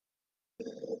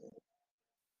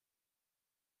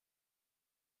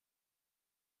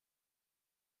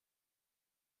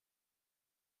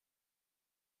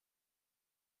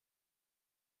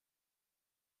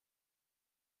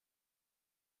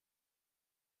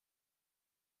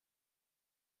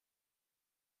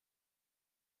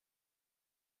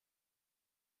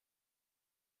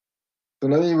 So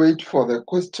let me wait for the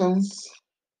questions.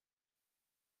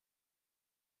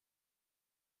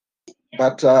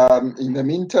 But in the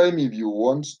meantime, if you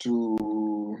want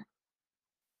to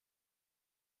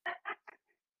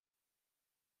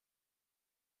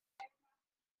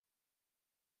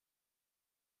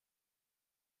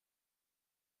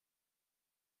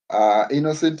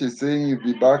Innocent is saying you'll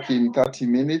be back in 30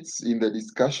 minutes in the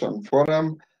discussion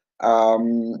forum.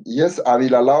 Yes, I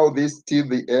will allow this till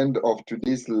the end of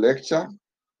today's lecture,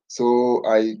 so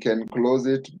I can close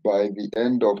it by the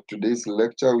end of today's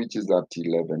lecture, which is at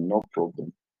 11, no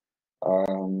problem.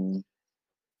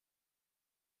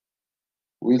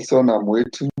 Wilson, I'm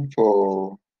waiting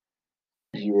for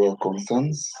your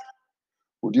concerns.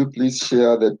 Would you please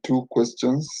share the two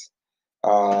questions?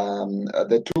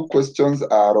 The two questions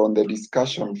are on the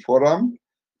discussion forum.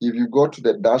 If you go to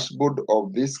the dashboard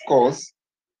of this course,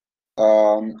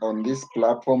 on this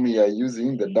platform we are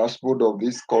using, the dashboard of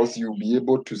this course, you'll be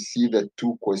able to see the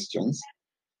two questions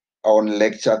on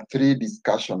lecture 3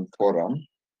 discussion forum.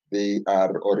 They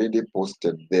are already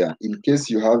posted there. In case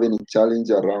you have any challenge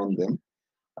around them,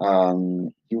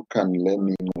 you can let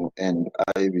me know and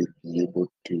I will be able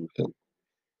to help.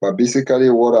 But basically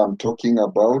what I'm talking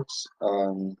about,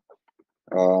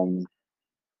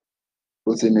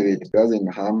 because anyway, it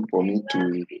doesn't harm for me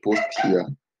to post here.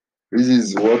 This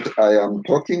is what I am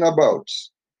talking about.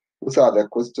 Those are the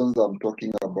questions I'm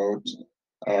talking about.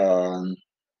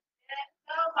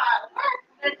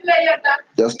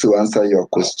 Just to answer your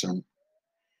question.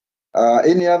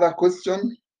 Any other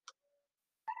question?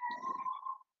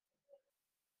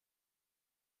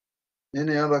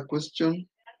 Any other question?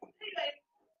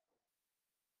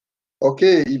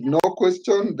 Okay, if no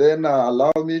question, then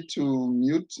allow me to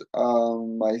mute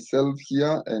myself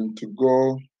here and to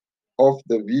go off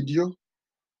the video.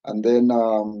 And then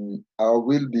I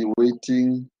will be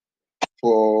waiting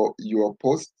for your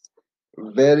post.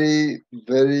 Very,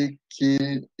 very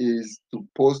key is to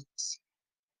post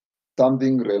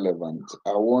something relevant.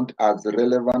 I want as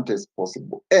relevant as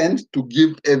possible and to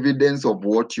give evidence of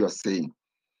what you're saying.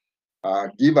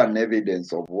 Give an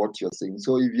evidence of what you're saying.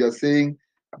 So if you're saying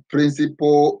a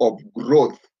principle of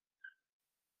growth,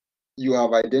 you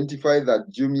have identified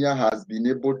that Jumia has been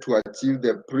able to achieve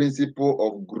the principle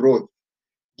of growth.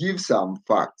 Give some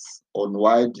facts on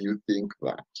why do you think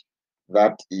that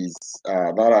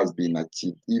has been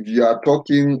achieved. If you are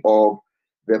talking of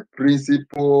the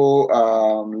principle,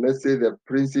 let's say the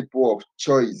principle of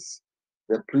choice,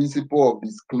 the principle of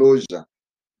disclosure,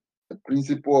 the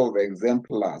principle of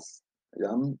exemplars,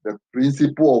 yeah, the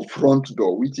principle of front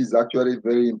door, which is actually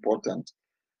very important.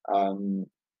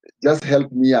 Just help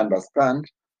me understand,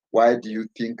 why do you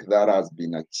think that has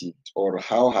been achieved, or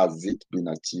how has it been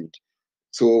achieved?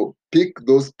 So pick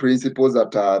those principles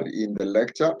that are in the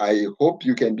lecture. I hope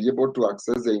you can be able to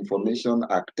access the information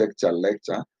architecture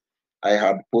lecture. I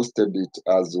had posted it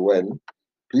as well.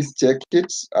 Please check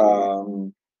it.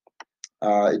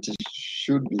 It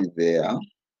should be there.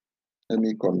 Let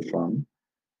me confirm.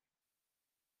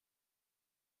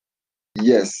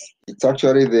 Yes, it's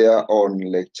actually there on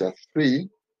lecture 3.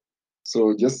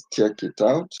 So just check it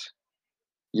out.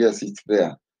 Yes, it's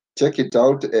there. Check it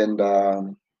out and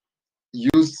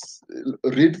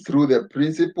read through the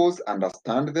principles,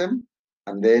 understand them,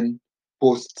 and then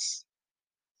post.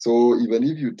 So even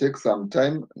if you take some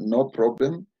time, no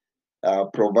problem.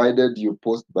 Provided you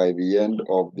post by the end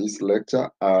of this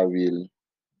lecture, I will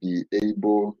be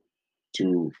able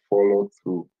to follow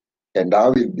through. And I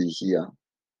will be here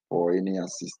for any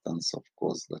assistance, of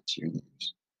course, that you need.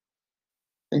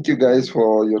 Thank you guys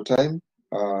for your time.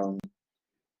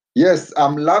 Yes,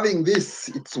 I'm loving this.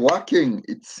 It's working.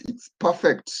 It's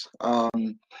perfect.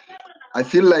 I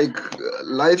feel like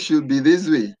life should be this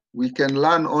way. We can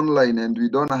learn online and we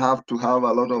don't have to have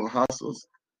a lot of hassles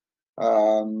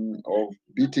of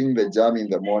beating the jam in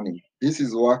the morning. This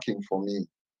is working for me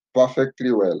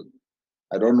perfectly well.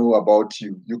 I don't know about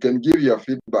you. You can give your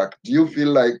feedback. Do you feel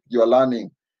like you're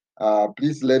learning?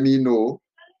 Please let me know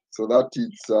so that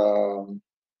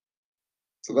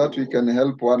so that we can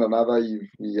help one another if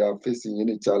we are facing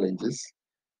any challenges.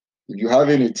 If you have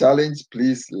any challenge,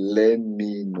 please let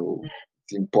me know.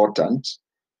 It's important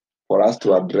for us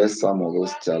to address some of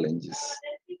those challenges.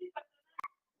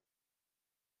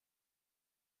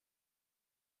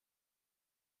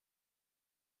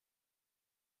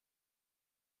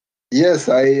 Yes,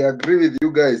 I agree with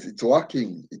you guys. It's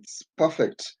working. It's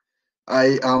perfect.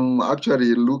 I am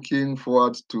actually looking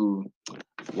forward to,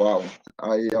 wow,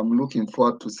 I am looking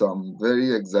forward to some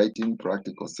very exciting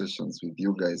practical sessions with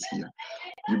you guys here.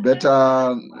 You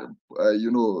better,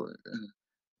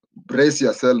 brace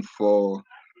yourself for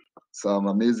some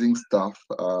amazing stuff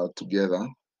together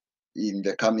in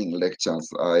the coming lectures.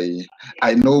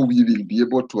 I know we will be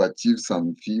able to achieve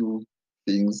some few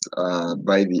things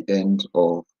by the end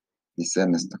of the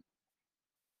semester.